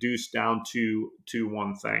to deduce down to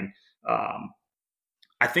one thing.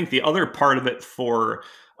 I think the other part of it for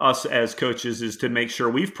us as coaches is to make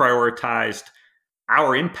sure we've prioritized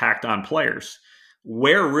our impact on players.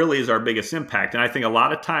 Where really is our biggest impact? And I think a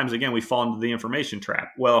lot of times, again, we fall into the information trap.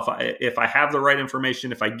 Well, if I have the right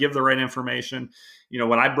information, if I give the right information,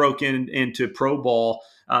 when I broke into pro ball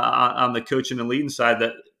on the coaching and leading side,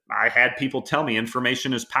 that I had people tell me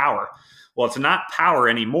information is power. Well, it's not power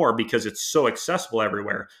anymore because it's so accessible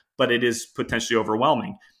everywhere, but it is potentially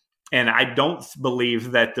overwhelming. And I don't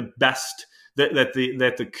believe that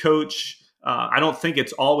the coach, I don't think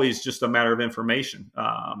it's always just a matter of information.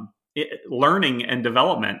 learning and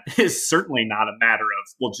development is certainly not a matter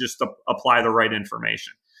of, well, just apply the right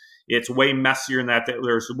information. It's way messier than that.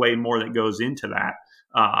 There's way more that goes into that.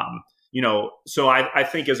 So I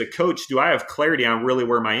think as a coach, do I have clarity on really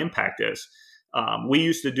where my impact is? We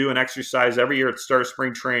used to do an exercise every year at the start of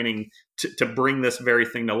spring training to bring this very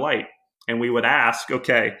thing to light. And we would ask,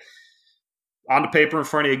 okay, on the paper in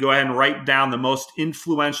front of you, go ahead and write down the most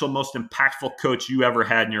influential, most impactful coach you ever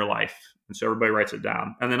had in your life. And so everybody writes it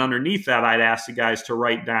down. And then underneath that, I'd ask the guys to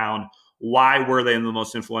write down, why were they the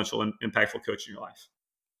most influential and impactful coach in your life?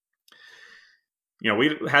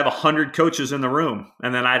 We'd have 100 coaches in the room.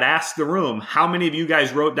 And then I'd ask the room, how many of you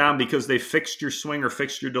guys wrote down because they fixed your swing or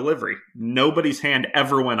fixed your delivery? Nobody's hand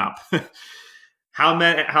ever went up. How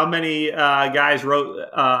many guys wrote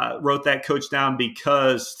that coach down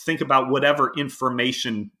because think about whatever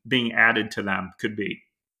information being added to them could be?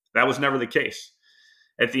 That was never the case.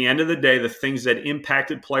 At the end of the day, the things that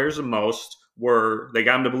impacted players the most were they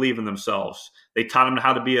got them to believe in themselves. They taught them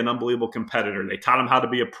how to be an unbelievable competitor. They taught them how to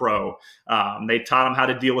be a pro. They taught them how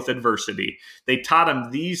to deal with adversity. They taught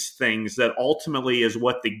them these things that ultimately is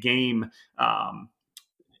what the game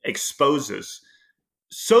exposes,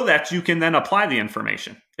 so that you can then apply the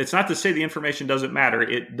information. It's not to say the information doesn't matter.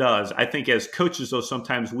 It does. I think as coaches, though,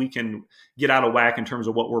 sometimes we can get out of whack in terms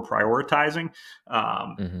of what we're prioritizing.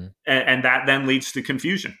 And that then leads to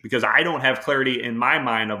confusion because I don't have clarity in my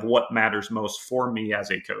mind of what matters most for me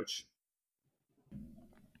as a coach.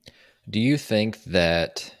 Do you think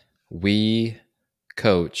that we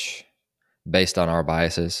coach based on our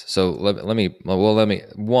biases? So that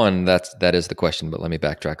is the question, but let me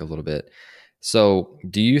backtrack a little bit. So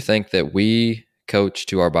do you think that we coach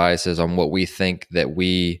to our biases on what we think that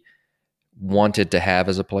we wanted to have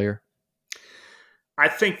as a player? I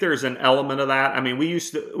think there's an element of that. I mean, we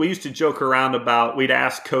used to joke around about, we'd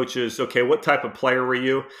ask coaches, okay, what type of player were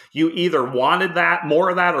you? You either wanted that, more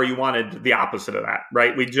of that, or you wanted the opposite of that,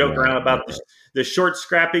 right? We joke around about the short,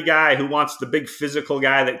 scrappy guy who wants the big physical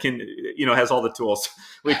guy that can, has all the tools.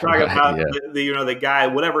 We talk about the guy,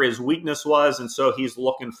 whatever his weakness was, and so he's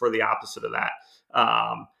looking for the opposite of that.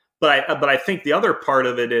 But I think the other part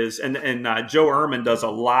of it is, and Joe Ehrman does a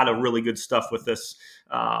lot of really good stuff with this.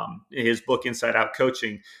 His book, Inside Out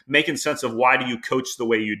Coaching, making sense of why do you coach the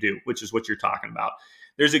way you do, which is what you're talking about.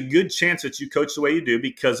 There's a good chance that you coach the way you do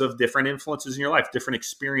because of different influences in your life, different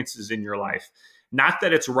experiences in your life. Not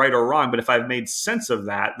that it's right or wrong, but if I've made sense of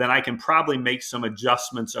that, then I can probably make some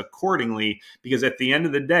adjustments accordingly, because at the end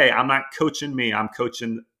of the day, I'm not coaching me, I'm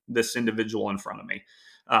coaching this individual in front of me.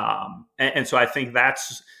 And so I think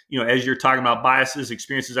that's, as you're talking about biases,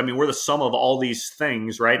 experiences, I mean, we're the sum of all these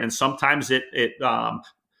things, right? And sometimes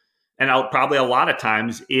probably a lot of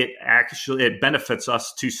times it benefits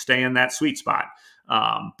us to stay in that sweet spot.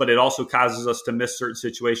 But it also causes us to miss certain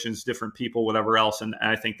situations, different people, whatever else. And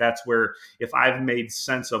I think that's where, if I've made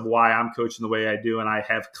sense of why I'm coaching the way I do, and I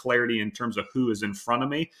have clarity in terms of who is in front of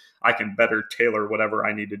me, I can better tailor whatever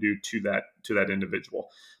I need to do to that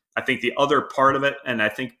individual. I think the other part of it, and I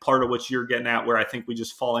think part of what you're getting at, where I think we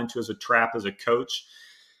just fall into as a trap as a coach.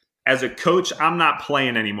 As a coach, I'm not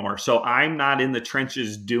playing anymore. So I'm not in the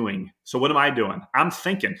trenches doing. So what am I doing? I'm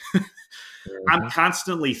thinking. I'm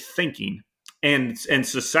constantly thinking. And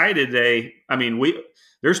society today, I mean,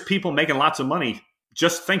 there's people making lots of money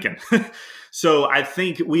just thinking. So I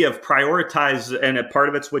think we have prioritized, and a part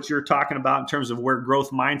of it's what you're talking about in terms of where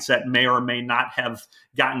growth mindset may or may not have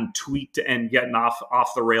gotten tweaked and getting off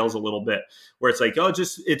the rails a little bit, where it's like,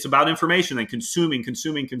 it's about information and consuming,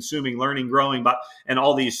 learning, growing, and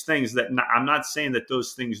all these things that I'm not saying that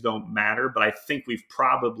those things don't matter, but I think we've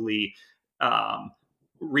probably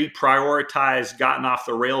reprioritized, gotten off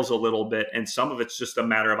the rails a little bit. And some of it's just a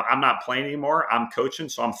matter of, I'm not playing anymore, I'm coaching,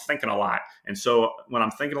 so I'm thinking a lot. And so when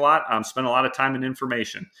I'm thinking a lot, I'm spending a lot of time in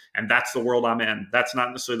information. And that's the world I'm in. That's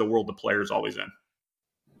not necessarily the world the player's always in.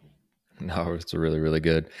 No, it's really, really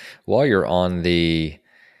good. While you're on the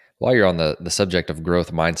subject of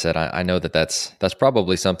growth mindset, I know that's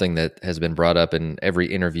probably something that has been brought up in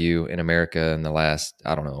every interview in America in the last,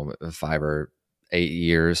 5 or 8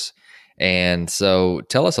 years. And so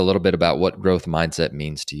tell us a little bit about what growth mindset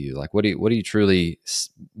means to you. Like, what do you truly,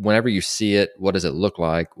 whenever you see it, what does it look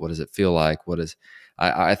like? What does it feel like?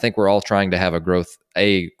 I think we're all trying to have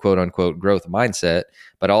a quote unquote growth mindset,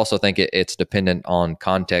 but I also think it's dependent on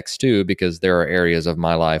context too, because there are areas of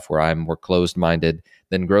my life where I'm more closed minded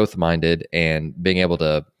than growth minded, and being able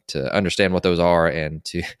to understand what those are, and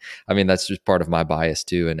that's just part of my bias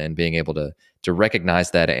too. And being able to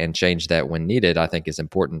recognize that and change that when needed, I think is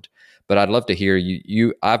important. But I'd love to hear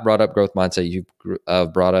I've brought up growth mindset. You've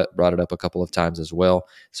brought it up a couple of times as well.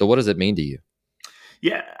 So what does it mean to you?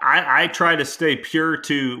 Yeah, I try to stay pure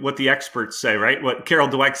to what the experts say, right? What Carol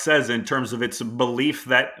Dweck says in terms of it's a belief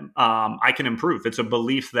that I can improve. It's a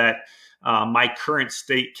belief that my current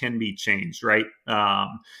state can be changed, right?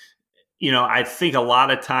 I think a lot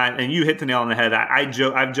of time, and you hit the nail on the head.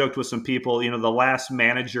 I've joked with some people. The last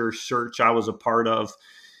manager search I was a part of,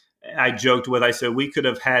 I said, we could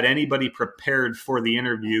have had anybody prepared for the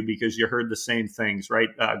interview because you heard the same things, right?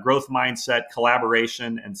 Growth mindset,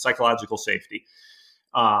 collaboration, and psychological safety.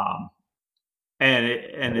 And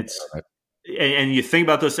you think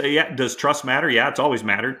about this, yeah, does trust matter? Yeah, it's always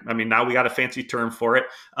mattered. I mean, now we got a fancy term for it.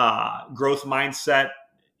 Growth mindset.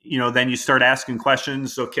 Then you start asking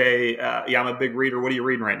questions. Okay, yeah, I'm a big reader. What are you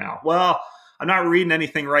reading right now? Well, I'm not reading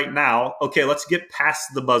anything right now. Okay, let's get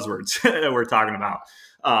past the buzzwords that we're talking about.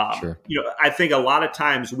 Sure. I think a lot of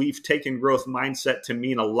times we've taken growth mindset to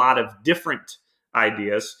mean a lot of different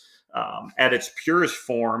ideas at its purest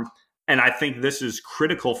form. And I think this is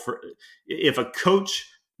critical for if a coach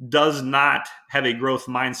does not have a growth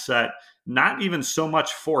mindset, not even so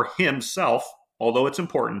much for himself, although it's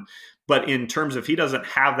important, but in terms of he doesn't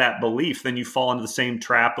have that belief, then you fall into the same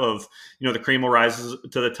trap of, the cream will rise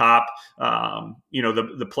to the top.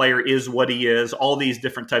 The player is what he is. All these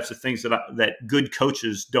different types of things that good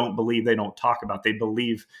coaches don't believe, they don't talk about. They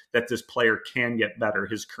believe that this player can get better.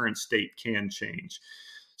 His current state can change.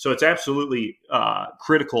 So it's absolutely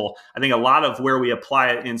critical. I think a lot of where we apply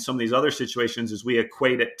it in some of these other situations is we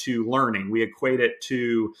equate it to learning. We equate it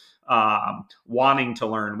to wanting to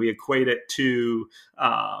learn. We equate it to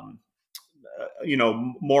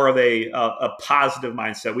more of a positive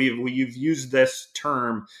mindset. We've used this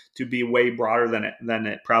term to be way broader than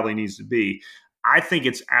it probably needs to be. I think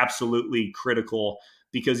it's absolutely critical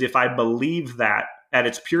because if I believe that at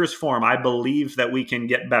its purest form, I believe that we can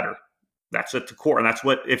get better. That's at the core. And that's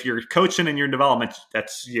what, if you're coaching in your development,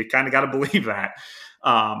 you kind of got to believe that.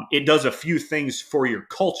 It does a few things for your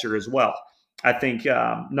culture as well. I think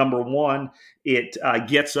number one, it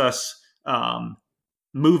gets us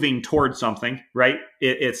moving towards something, right?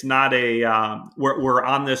 It's not we're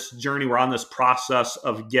on this journey, we're on this process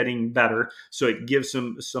of getting better. So it gives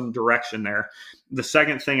some direction there. The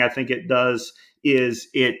second thing I think it does is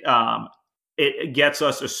it gets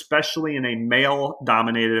us, especially in a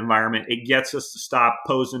male-dominated environment, it gets us to stop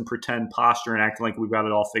pose and pretend posture and acting like we've got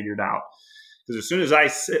it all figured out. Because as soon as I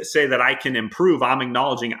say that I can improve, I'm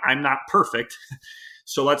acknowledging I'm not perfect.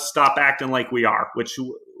 So let's stop acting like we are, which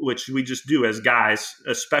we just do as guys,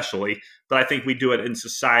 especially. But I think we do it in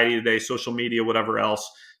society today, social media, whatever else,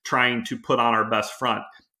 trying to put on our best front.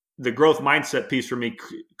 The growth mindset piece for me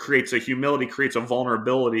creates a humility, creates a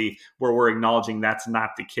vulnerability where we're acknowledging that's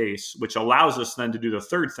not the case, which allows us then to do the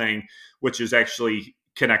third thing, which is actually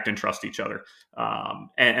connect and trust each other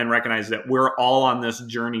and recognize that we're all on this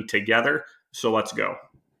journey together. So let's go.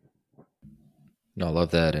 No, I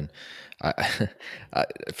love that. And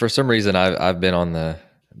for some reason, I've been on a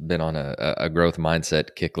growth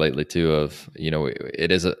mindset kick lately too. Of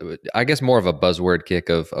it is I guess more of a buzzword kick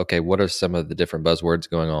of okay, what are some of the different buzzwords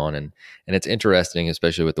going on, and it's interesting,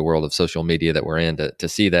 especially with the world of social media that we're in, to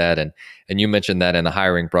see that. And you mentioned that in the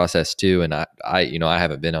hiring process too. And I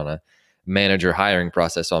haven't been on a manager hiring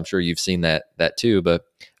process, so I'm sure you've seen that too. But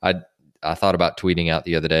I thought about tweeting out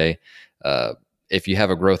the other day. If you have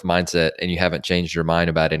a growth mindset and you haven't changed your mind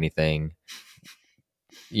about anything,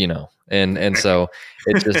 and so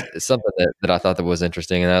it's something that I thought that was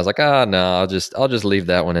interesting. And I was like, no, I'll just leave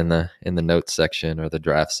that one in the notes section or the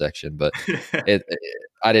draft section. But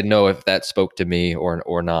I didn't know if that spoke to me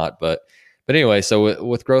or not. But anyway, so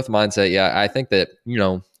with growth mindset, yeah, I think that,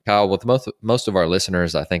 Kyle, with most of our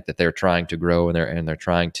listeners, I think that they're trying to grow and they're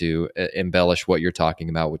trying to embellish what you're talking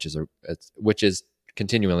about, which is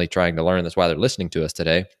continually trying to learn. That's why they're listening to us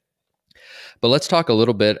today. But let's talk a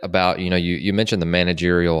little bit about, you mentioned the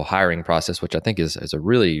managerial hiring process, which I think is a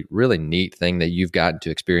really, really neat thing that you've gotten to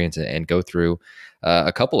experience and go through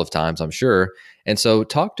a couple of times, I'm sure. And so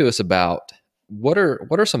talk to us about what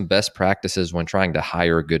are some best practices when trying to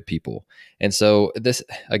hire good people. And so this,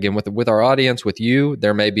 again, with our audience, with you,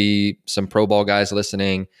 there may be some pro ball guys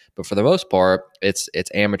listening, but for the most part, it's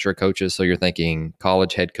amateur coaches. So you're thinking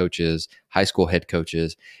college head coaches, high school head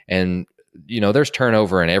coaches, and there's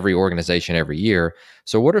turnover in every organization every year.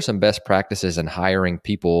 So what are some best practices in hiring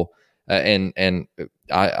people? And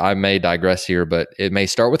I may digress here, but it may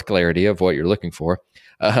start with clarity of what you're looking for.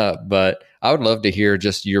 But I would love to hear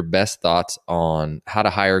just your best thoughts on how to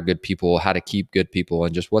hire good people, how to keep good people,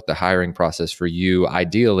 and just what the hiring process for you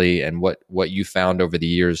ideally, and what you found over the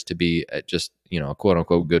years to be just, a quote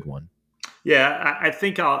unquote good one. Yeah, I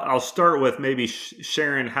think I'll start with maybe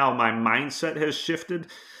sharing how my mindset has shifted.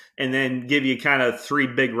 and then give you kind of three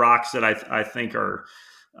big rocks that I think are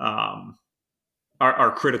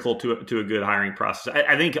critical to a good hiring process.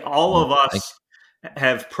 I think all of us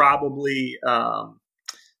have probably,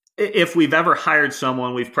 if we've ever hired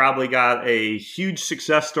someone, we've probably got a huge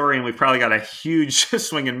success story and we've probably got a huge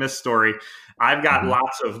swing and miss story. I've got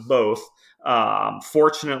lots of both.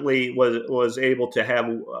 Fortunately, was able to have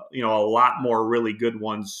a lot more really good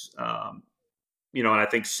ones. And I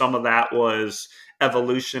think some of that was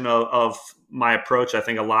evolution of my approach. I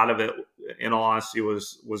think a lot of it, in all honesty,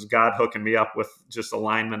 was God hooking me up with just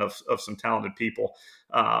alignment of some talented people.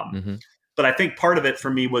 But I think part of it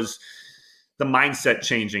for me was the mindset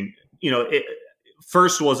changing. It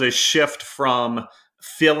first was a shift from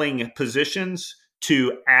filling positions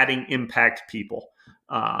to adding impact people.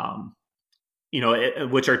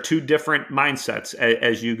 Which are two different mindsets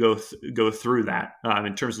as you go through that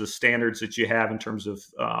in terms of the standards that you have, in terms of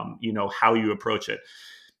how you approach it.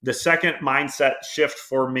 The second mindset shift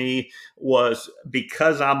for me was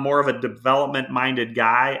because I'm more of a development-minded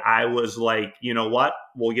guy. I was like, you know what?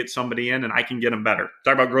 We'll get somebody in and I can get them better.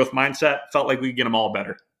 Talk about growth mindset. Felt like we could get them all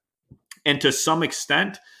better. And to some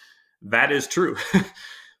extent, that is true.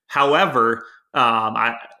 However,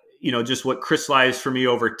 just what crystallized for me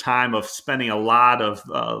over time of spending a lot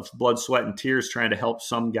of blood, sweat, and tears trying to help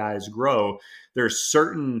some guys grow. There's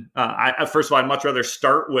certain, first of all, I'd much rather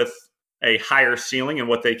start with a higher ceiling and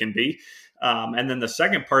what they can be. And then the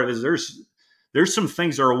second part is there's some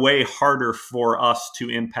things that are way harder for us to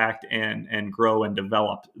impact and grow and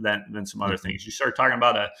develop than some other things. You start talking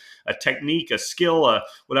about a technique, a skill,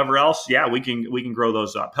 whatever else. Yeah, we can grow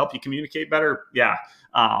those up. Help you communicate better. Yeah.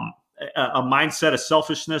 A mindset of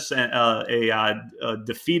selfishness and a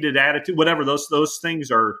defeated attitude, whatever those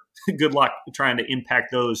things are. Good luck trying to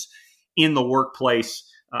impact those in the workplace,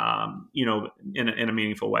 in a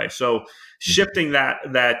meaningful way. So shifting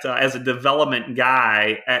that as a development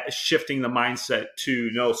guy, shifting the mindset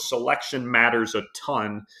to selection matters a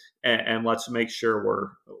ton, and let's make sure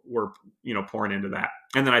we're pouring into that.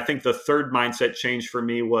 And then I think the third mindset change for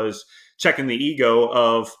me was checking the ego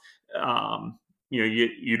of.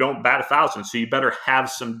 You don't bat 1,000, so you better have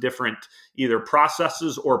some different either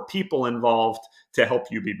processes or people involved to help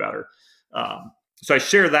you be better. So I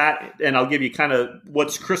share that, and I'll give you kind of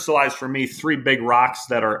what's crystallized for me, three big rocks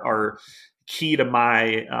that are key to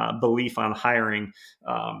my belief on hiring.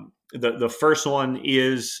 The first one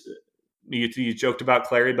is, you joked about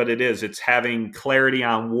clarity, but it's having clarity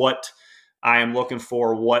on what I am looking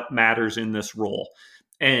for, what matters in this role.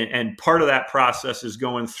 And part of that process is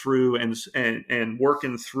going through and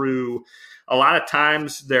working through. A lot of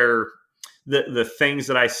times the things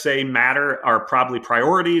that I say matter are probably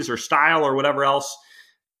priorities or style or whatever else.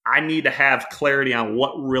 I need to have clarity on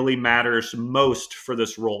what really matters most for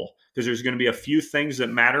this role, because there's going to be a few things that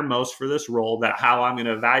matter most for this role, that how I'm going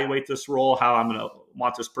to evaluate this role, how I'm going to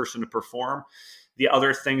want this person to perform. The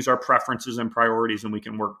other things are preferences and priorities, and we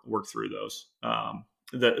can work through those.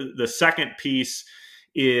 The second piece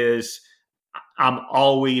is I'm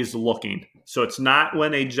always looking. So it's not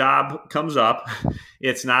when a job comes up,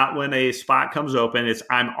 it's not when a spot comes open, it's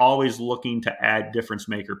I'm always looking to add difference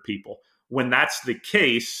maker people. When that's the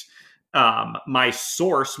case, my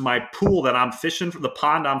source, my pool that I'm fishing from, the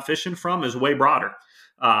pond I'm fishing from, is way broader.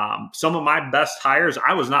 Some of my best hires,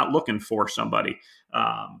 I was not looking for somebody.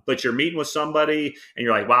 But you're meeting with somebody and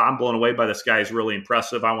you're like, wow, I'm blown away by this guy. He's really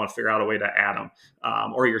impressive. I want to figure out a way to add him.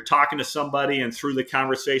 Or you're talking to somebody and through the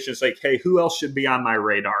conversation, it's like, hey, who else should be on my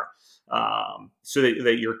radar? So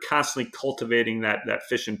that you're constantly cultivating that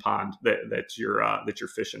fishing pond that you're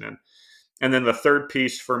fishing in. And then the third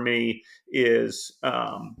piece for me is,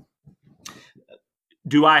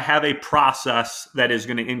 do I have a process that is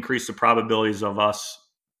going to increase the probabilities of us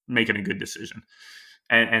making a good decision?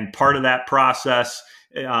 And part of that process,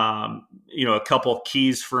 a couple of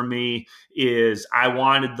keys for me is I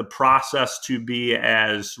wanted the process to be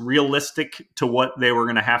as realistic to what they were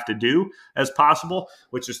going to have to do as possible,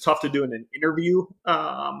 which is tough to do in an interview.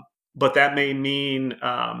 But that may mean,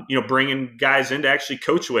 bringing guys in to actually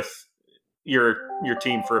coach with your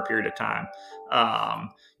team for a period of time.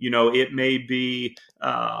 It may be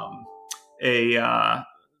a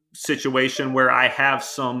situation where I have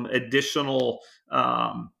some additional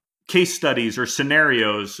case studies or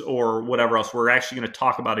scenarios or whatever else. We're actually going to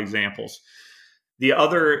talk about examples. The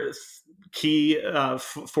other key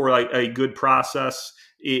for like a good process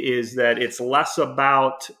is that it's less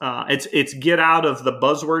about it's get out of the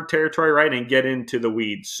buzzword territory, right, and get into the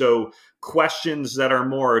weeds. So questions that are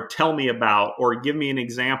more tell me about or give me an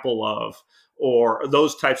example of, or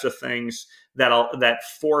those types of things that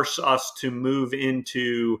force us to move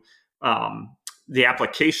into the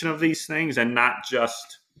application of these things, and not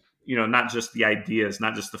just the ideas,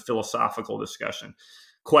 not just the philosophical discussion.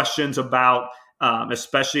 Questions about,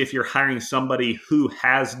 especially if you're hiring somebody who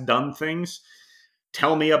has done things,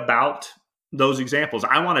 tell me about those examples.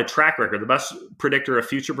 I want a track record. The best predictor of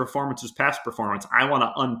future performance is past performance. I want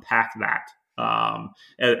to unpack that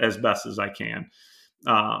as best as I can.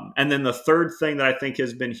 And then the third thing that I think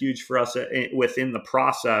has been huge for us within the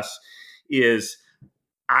process is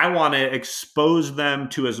I want to expose them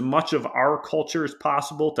to as much of our culture as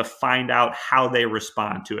possible to find out how they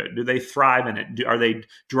respond to it. Do they thrive in it? Are they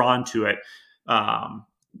drawn to it?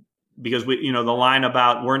 Because the line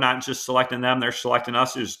about we're not just selecting them, they're selecting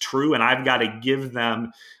us is true. And I've got to give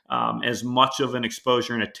them as much of an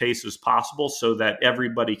exposure and a taste as possible so that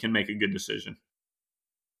everybody can make a good decision.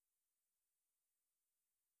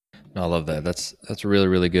 No, I love that. That's really,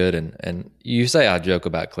 really good. And you say I joke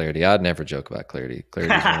about clarity. I'd never joke about clarity.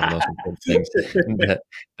 Clarity is one of the most important things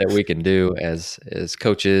that we can do as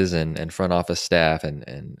coaches and front office staff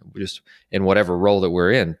and just in whatever role that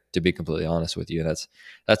we're in, to be completely honest with you. And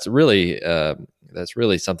that's really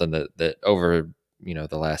something that over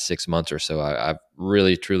the last 6 months or so, I've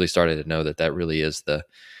really truly started to know that really is the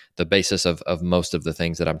basis of most of the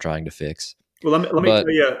things that I'm trying to fix. Well, let me tell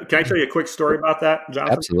you. Can I tell you a quick story about that,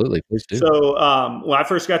 Jonathan? Absolutely, please do. So when I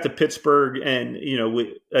first got to Pittsburgh, and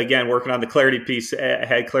again working on the clarity piece, I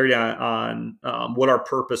had clarity on what our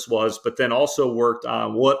purpose was, but then also worked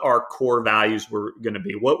on what our core values were going to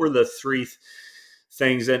be. What were the three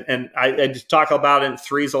things? And I just talk about it in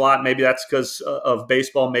threes a lot. Maybe that's because of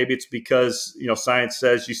baseball. Maybe it's because science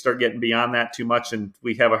says you start getting beyond that too much, and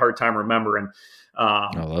we have a hard time remembering.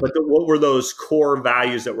 What were those core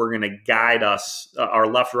values that were going to guide us, our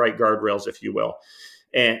left-right guardrails, if you will?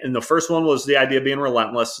 And the first one was the idea of being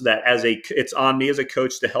relentless, that it's on me as a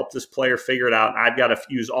coach to help this player figure it out. I've got to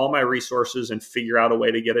use all my resources and figure out a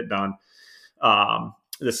way to get it done.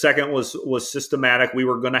 The second was systematic. We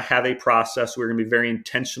were going to have a process. We were going to be very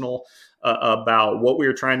intentional about what we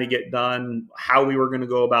were trying to get done, how we were going to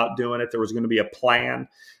go about doing it. There was going to be a plan.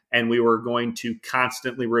 And we were going to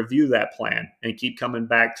constantly review that plan and keep coming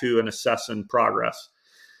back to and assessing progress.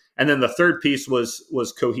 And then the third piece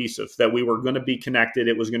was cohesive, that we were going to be connected.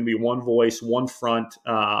 It was going to be one voice, one front,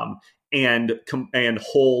 and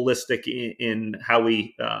holistic in how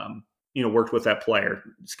we worked with that player: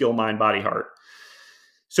 skill, mind, body, heart.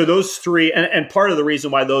 So those three, and part of the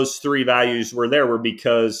reason why those three values were there were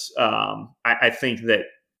because I think that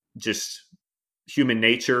just human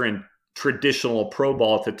nature and traditional pro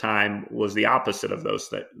ball at the time was the opposite of those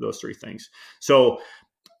three things. So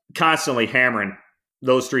constantly hammering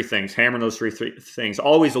those three things,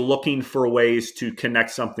 always looking for ways to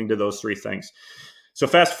connect something to those three things. So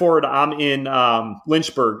fast forward, I'm in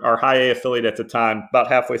Lynchburg, our high A affiliate at the time, about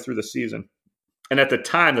halfway through the season. And at the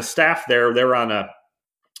time, the staff there, they were on a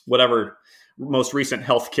whatever most recent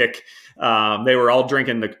health kick. They were all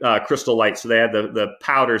drinking the Crystal Light. So they had the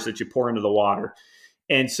powders that you pour into the water.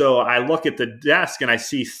 And so I look at the desk and I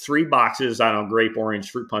see 3 boxes, I don't know, grape,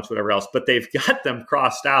 orange, fruit punch, whatever else, but they've got them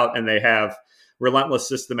crossed out and they have relentless,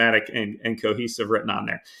 systematic, and cohesive written on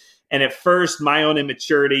there. And at first, my own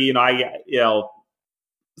immaturity, I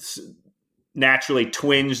naturally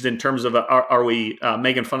twinged in terms of are we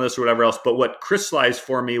making fun of this or whatever else. But what crystallized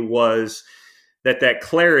for me was that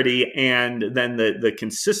clarity and then the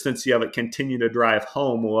consistency of it continue to drive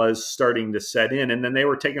home was starting to set in. And then they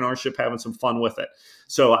were taking ownership, having some fun with it.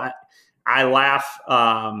 So I laugh,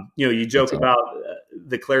 you joke about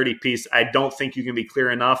the clarity piece. I don't think you can be clear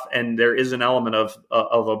enough. And there is an element of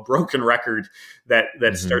a broken record that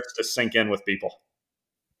starts to sink in with people.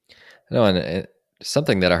 No, and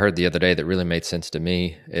something that I heard the other day that really made sense to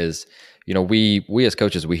me is, we as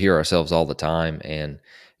coaches, we hear ourselves all the time. And,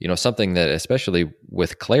 something that, especially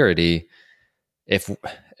with clarity, if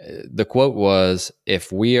the quote was,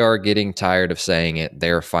 if we are getting tired of saying it,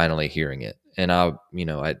 they're finally hearing it. And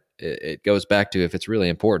it goes back to, if it's really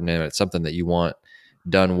important and it's something that you want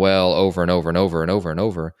done well over and over and over and over and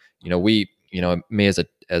over, me as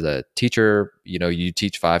a teacher, you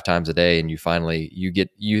teach 5 times a day and you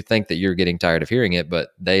think that you're getting tired of hearing it, but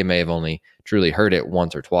they may have only truly heard it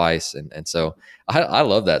once or twice. And so I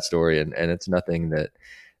love that story. And it's nothing that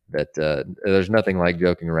there's nothing like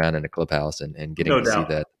joking around in a clubhouse and getting to see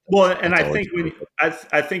that. Well, and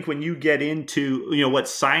I think when you get into, what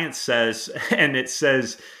science says, and it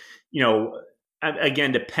says,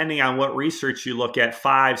 again, depending on what research you look at,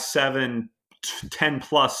 5, 7, 10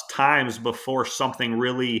 plus times before something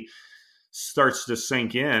really starts to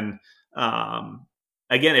sink in.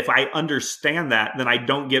 again, if I understand that, then I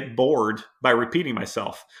don't get bored by repeating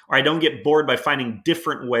myself, or I don't get bored by finding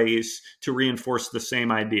different ways to reinforce the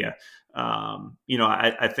same idea.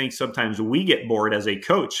 I think sometimes we get bored as a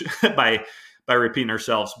coach by repeating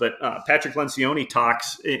ourselves. But Patrick Lencioni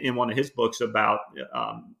talks in one of his books about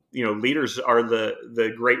leaders are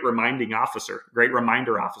the great reminder officer,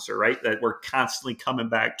 right? That we're constantly coming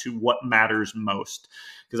back to what matters most.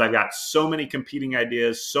 Because I've got so many competing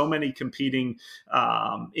ideas, so many competing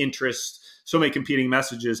interests, so many competing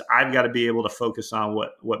messages. I've got to be able to focus on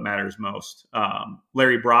what matters most.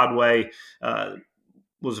 Larry Broadway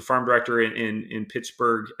was a farm director in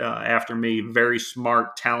Pittsburgh after me. Very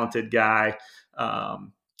smart, talented guy.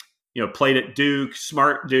 Played at Duke,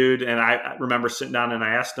 smart dude. And I remember sitting down and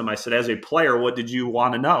I asked him, I said, as a player, what did you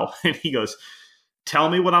want to know? And he goes, tell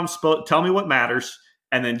me what matters,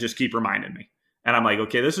 and then just keep reminding me. And I'm like,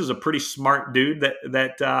 okay, this is a pretty smart dude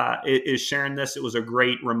that is sharing this. It was a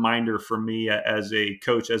great reminder for me as a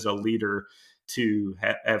coach, as a leader, to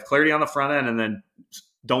have clarity on the front end, and then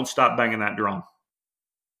don't stop banging that drum.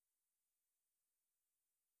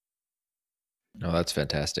 Oh, that's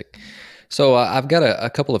fantastic. So I've got a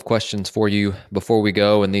couple of questions for you before we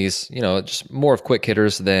go, and these, just more of quick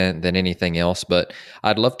hitters than anything else, but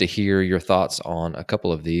I'd love to hear your thoughts on a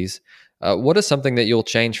couple of these. What is something that you'll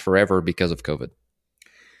change forever because of COVID?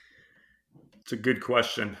 It's a good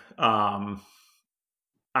question. I've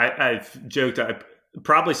joked,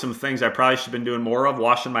 probably some things I probably should have been doing more of,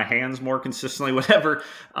 washing my hands more consistently, whatever.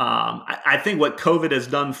 I think what COVID has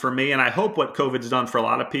done for me, and I hope what COVID's done for a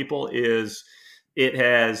lot of people, is it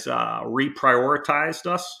has reprioritized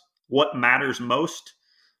us, what matters most,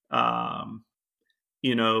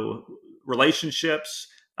 relationships,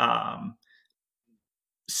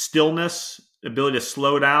 stillness, ability to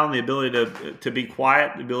slow down, the ability to be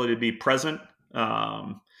quiet, the ability to be present.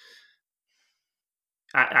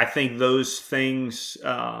 I think those things,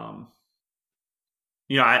 I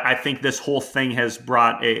think this whole thing has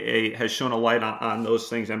brought has shown a light on those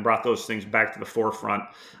things and brought those things back to the forefront.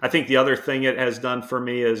 I think the other thing it has done for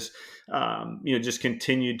me is, just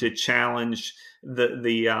continued to challenge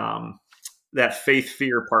that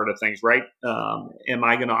faith-fear part of things, right? Am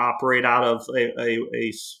I going to operate out of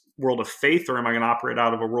a world of faith, or am I going to operate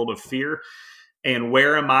out of a world of fear? And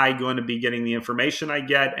where am I going to be getting the information I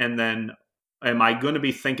get? And then am I going to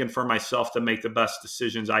be thinking for myself to make the best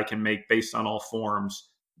decisions I can make based on all forms,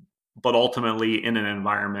 but ultimately in an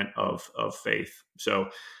environment of faith? So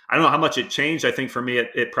I don't know how much it changed. I think for me,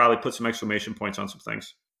 it probably put some exclamation points on some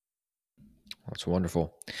things. That's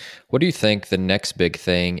wonderful. What do you think the next big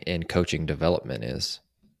thing in coaching development is?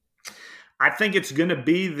 I think it's going to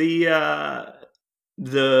be the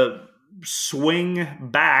swing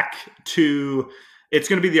back to, it's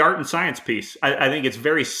going to be the art and science piece. I think it's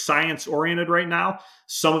very science oriented right now.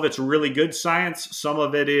 Some of it's really good science. Some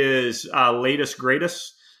of it is latest,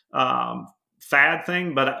 greatest fad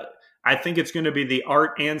thing. But I think it's going to be the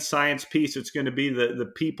art and science piece. It's going to be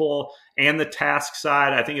the people and the task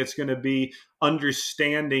side. I think it's going to be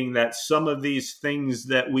understanding that some of these things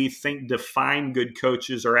that we think define good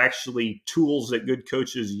coaches are actually tools that good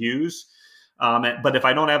coaches use. But if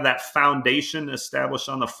I don't have that foundation established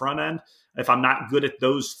on the front end, if I'm not good at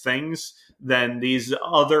those things, then these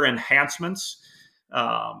other enhancements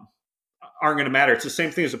aren't going to matter. It's the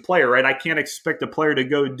same thing as a player, right? I can't expect a player to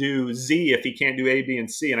go do Z if he can't do A, B, and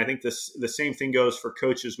C. And I think the same thing goes for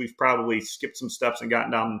coaches. We've probably skipped some steps and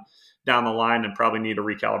gotten down the line and probably need a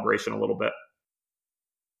recalibration a little bit.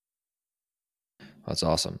 That's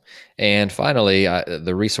awesome. And finally,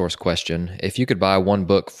 the resource question. If you could buy one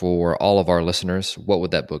book for all of our listeners, what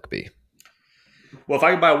would that book be? Well, if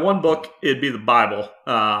I could buy one book, it'd be the Bible.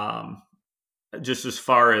 Just as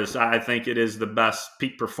far as I think it is the best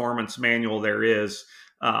peak performance manual there is.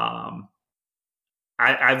 I've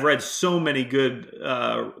read so many good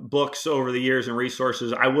books over the years and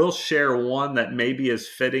resources. I will share one that maybe is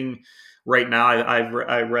fitting right now.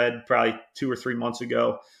 I read probably 2 or 3 months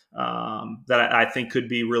ago that I think could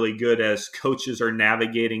be really good as coaches are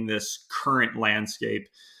navigating this current landscape.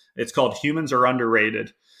 It's called Humans Are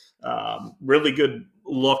Underrated. Really good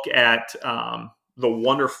look at the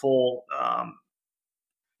wonderful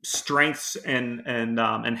strengths and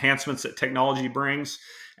enhancements that technology brings,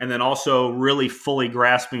 and then also really fully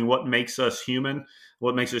grasping what makes us human,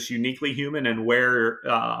 what makes us uniquely human, and where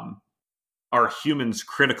are humans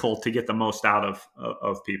critical to get the most out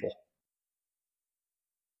of people.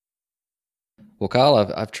 Well, Kyle,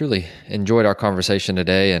 I've truly enjoyed our conversation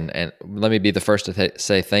today, and let me be the first to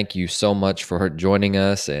say thank you so much for joining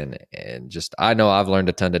us, and just I know I've learned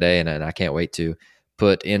a ton today, and I can't wait to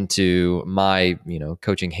put into my,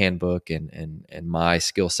 coaching handbook and my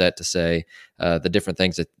skill set to say the different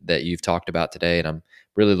things that you've talked about today. And I'm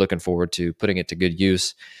really looking forward to putting it to good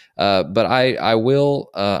use. But I'm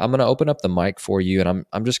going to open up the mic for you, and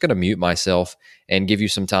I'm just going to mute myself and give you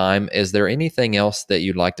some time. Is there anything else that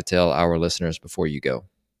you'd like to tell our listeners before you go?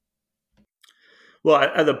 Well,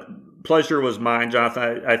 the pleasure was mine,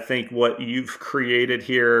 Jonathan. I think what you've created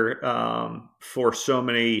here for so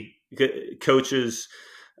many coaches,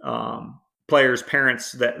 players,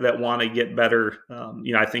 parents that want to get better.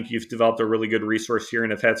 I think you've developed a really good resource here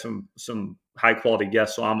and have had some high quality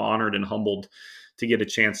guests. So I'm honored and humbled to get a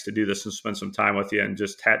chance to do this and spend some time with you, and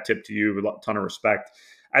just hat tip to you with a ton of respect.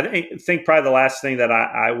 I think probably the last thing that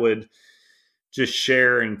I would just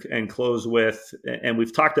share and close with, and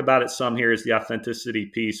we've talked about it some here, is the authenticity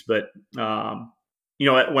piece. But,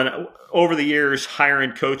 when over the years,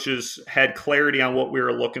 hiring coaches had clarity on what we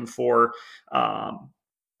were looking for.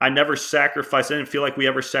 I never sacrificed. I didn't feel like we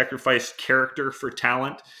ever sacrificed character for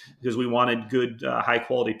talent because we wanted good, high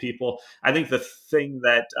quality people. I think the thing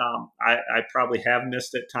that I probably have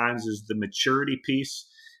missed at times is the maturity piece.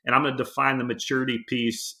 And I'm going to define the maturity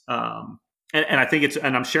piece. And I think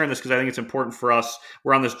and I'm sharing this because I think it's important for us.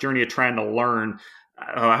 We're on this journey of trying to learn.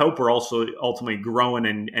 I hope we're also ultimately growing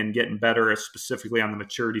and getting better, specifically on the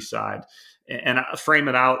maturity side. And I frame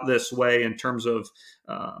it out this way in terms of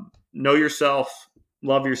know yourself,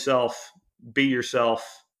 love yourself, be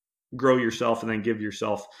yourself, grow yourself, and then give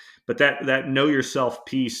yourself. But that know yourself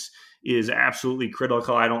piece is absolutely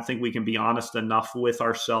critical. I don't think we can be honest enough with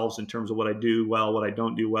ourselves in terms of what I do well, what I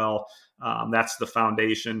don't do well. That's the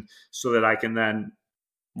foundation, so that I can then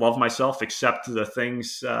love myself, accept the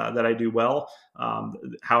things that I do well,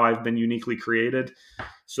 how I've been uniquely created,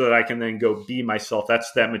 so that I can then go be myself.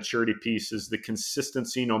 That's that maturity piece, is the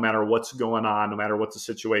consistency, no matter what's going on, no matter what the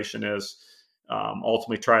situation is.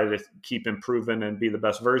 Ultimately try to keep improving and be the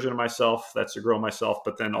best version of myself. That's to grow myself,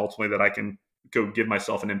 but then ultimately that I can go give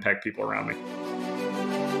myself and impact people around me.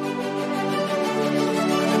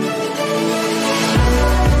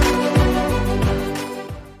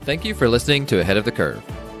 Thank you for listening to Ahead of the Curve.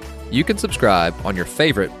 You can subscribe on your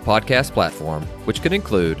favorite podcast platform, which could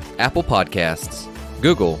include Apple Podcasts,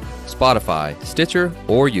 Google, Spotify, Stitcher,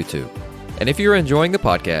 or YouTube. And if you're enjoying the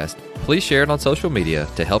podcast, please share it on social media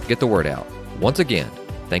to help get the word out. Once again,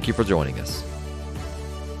 thank you for joining us.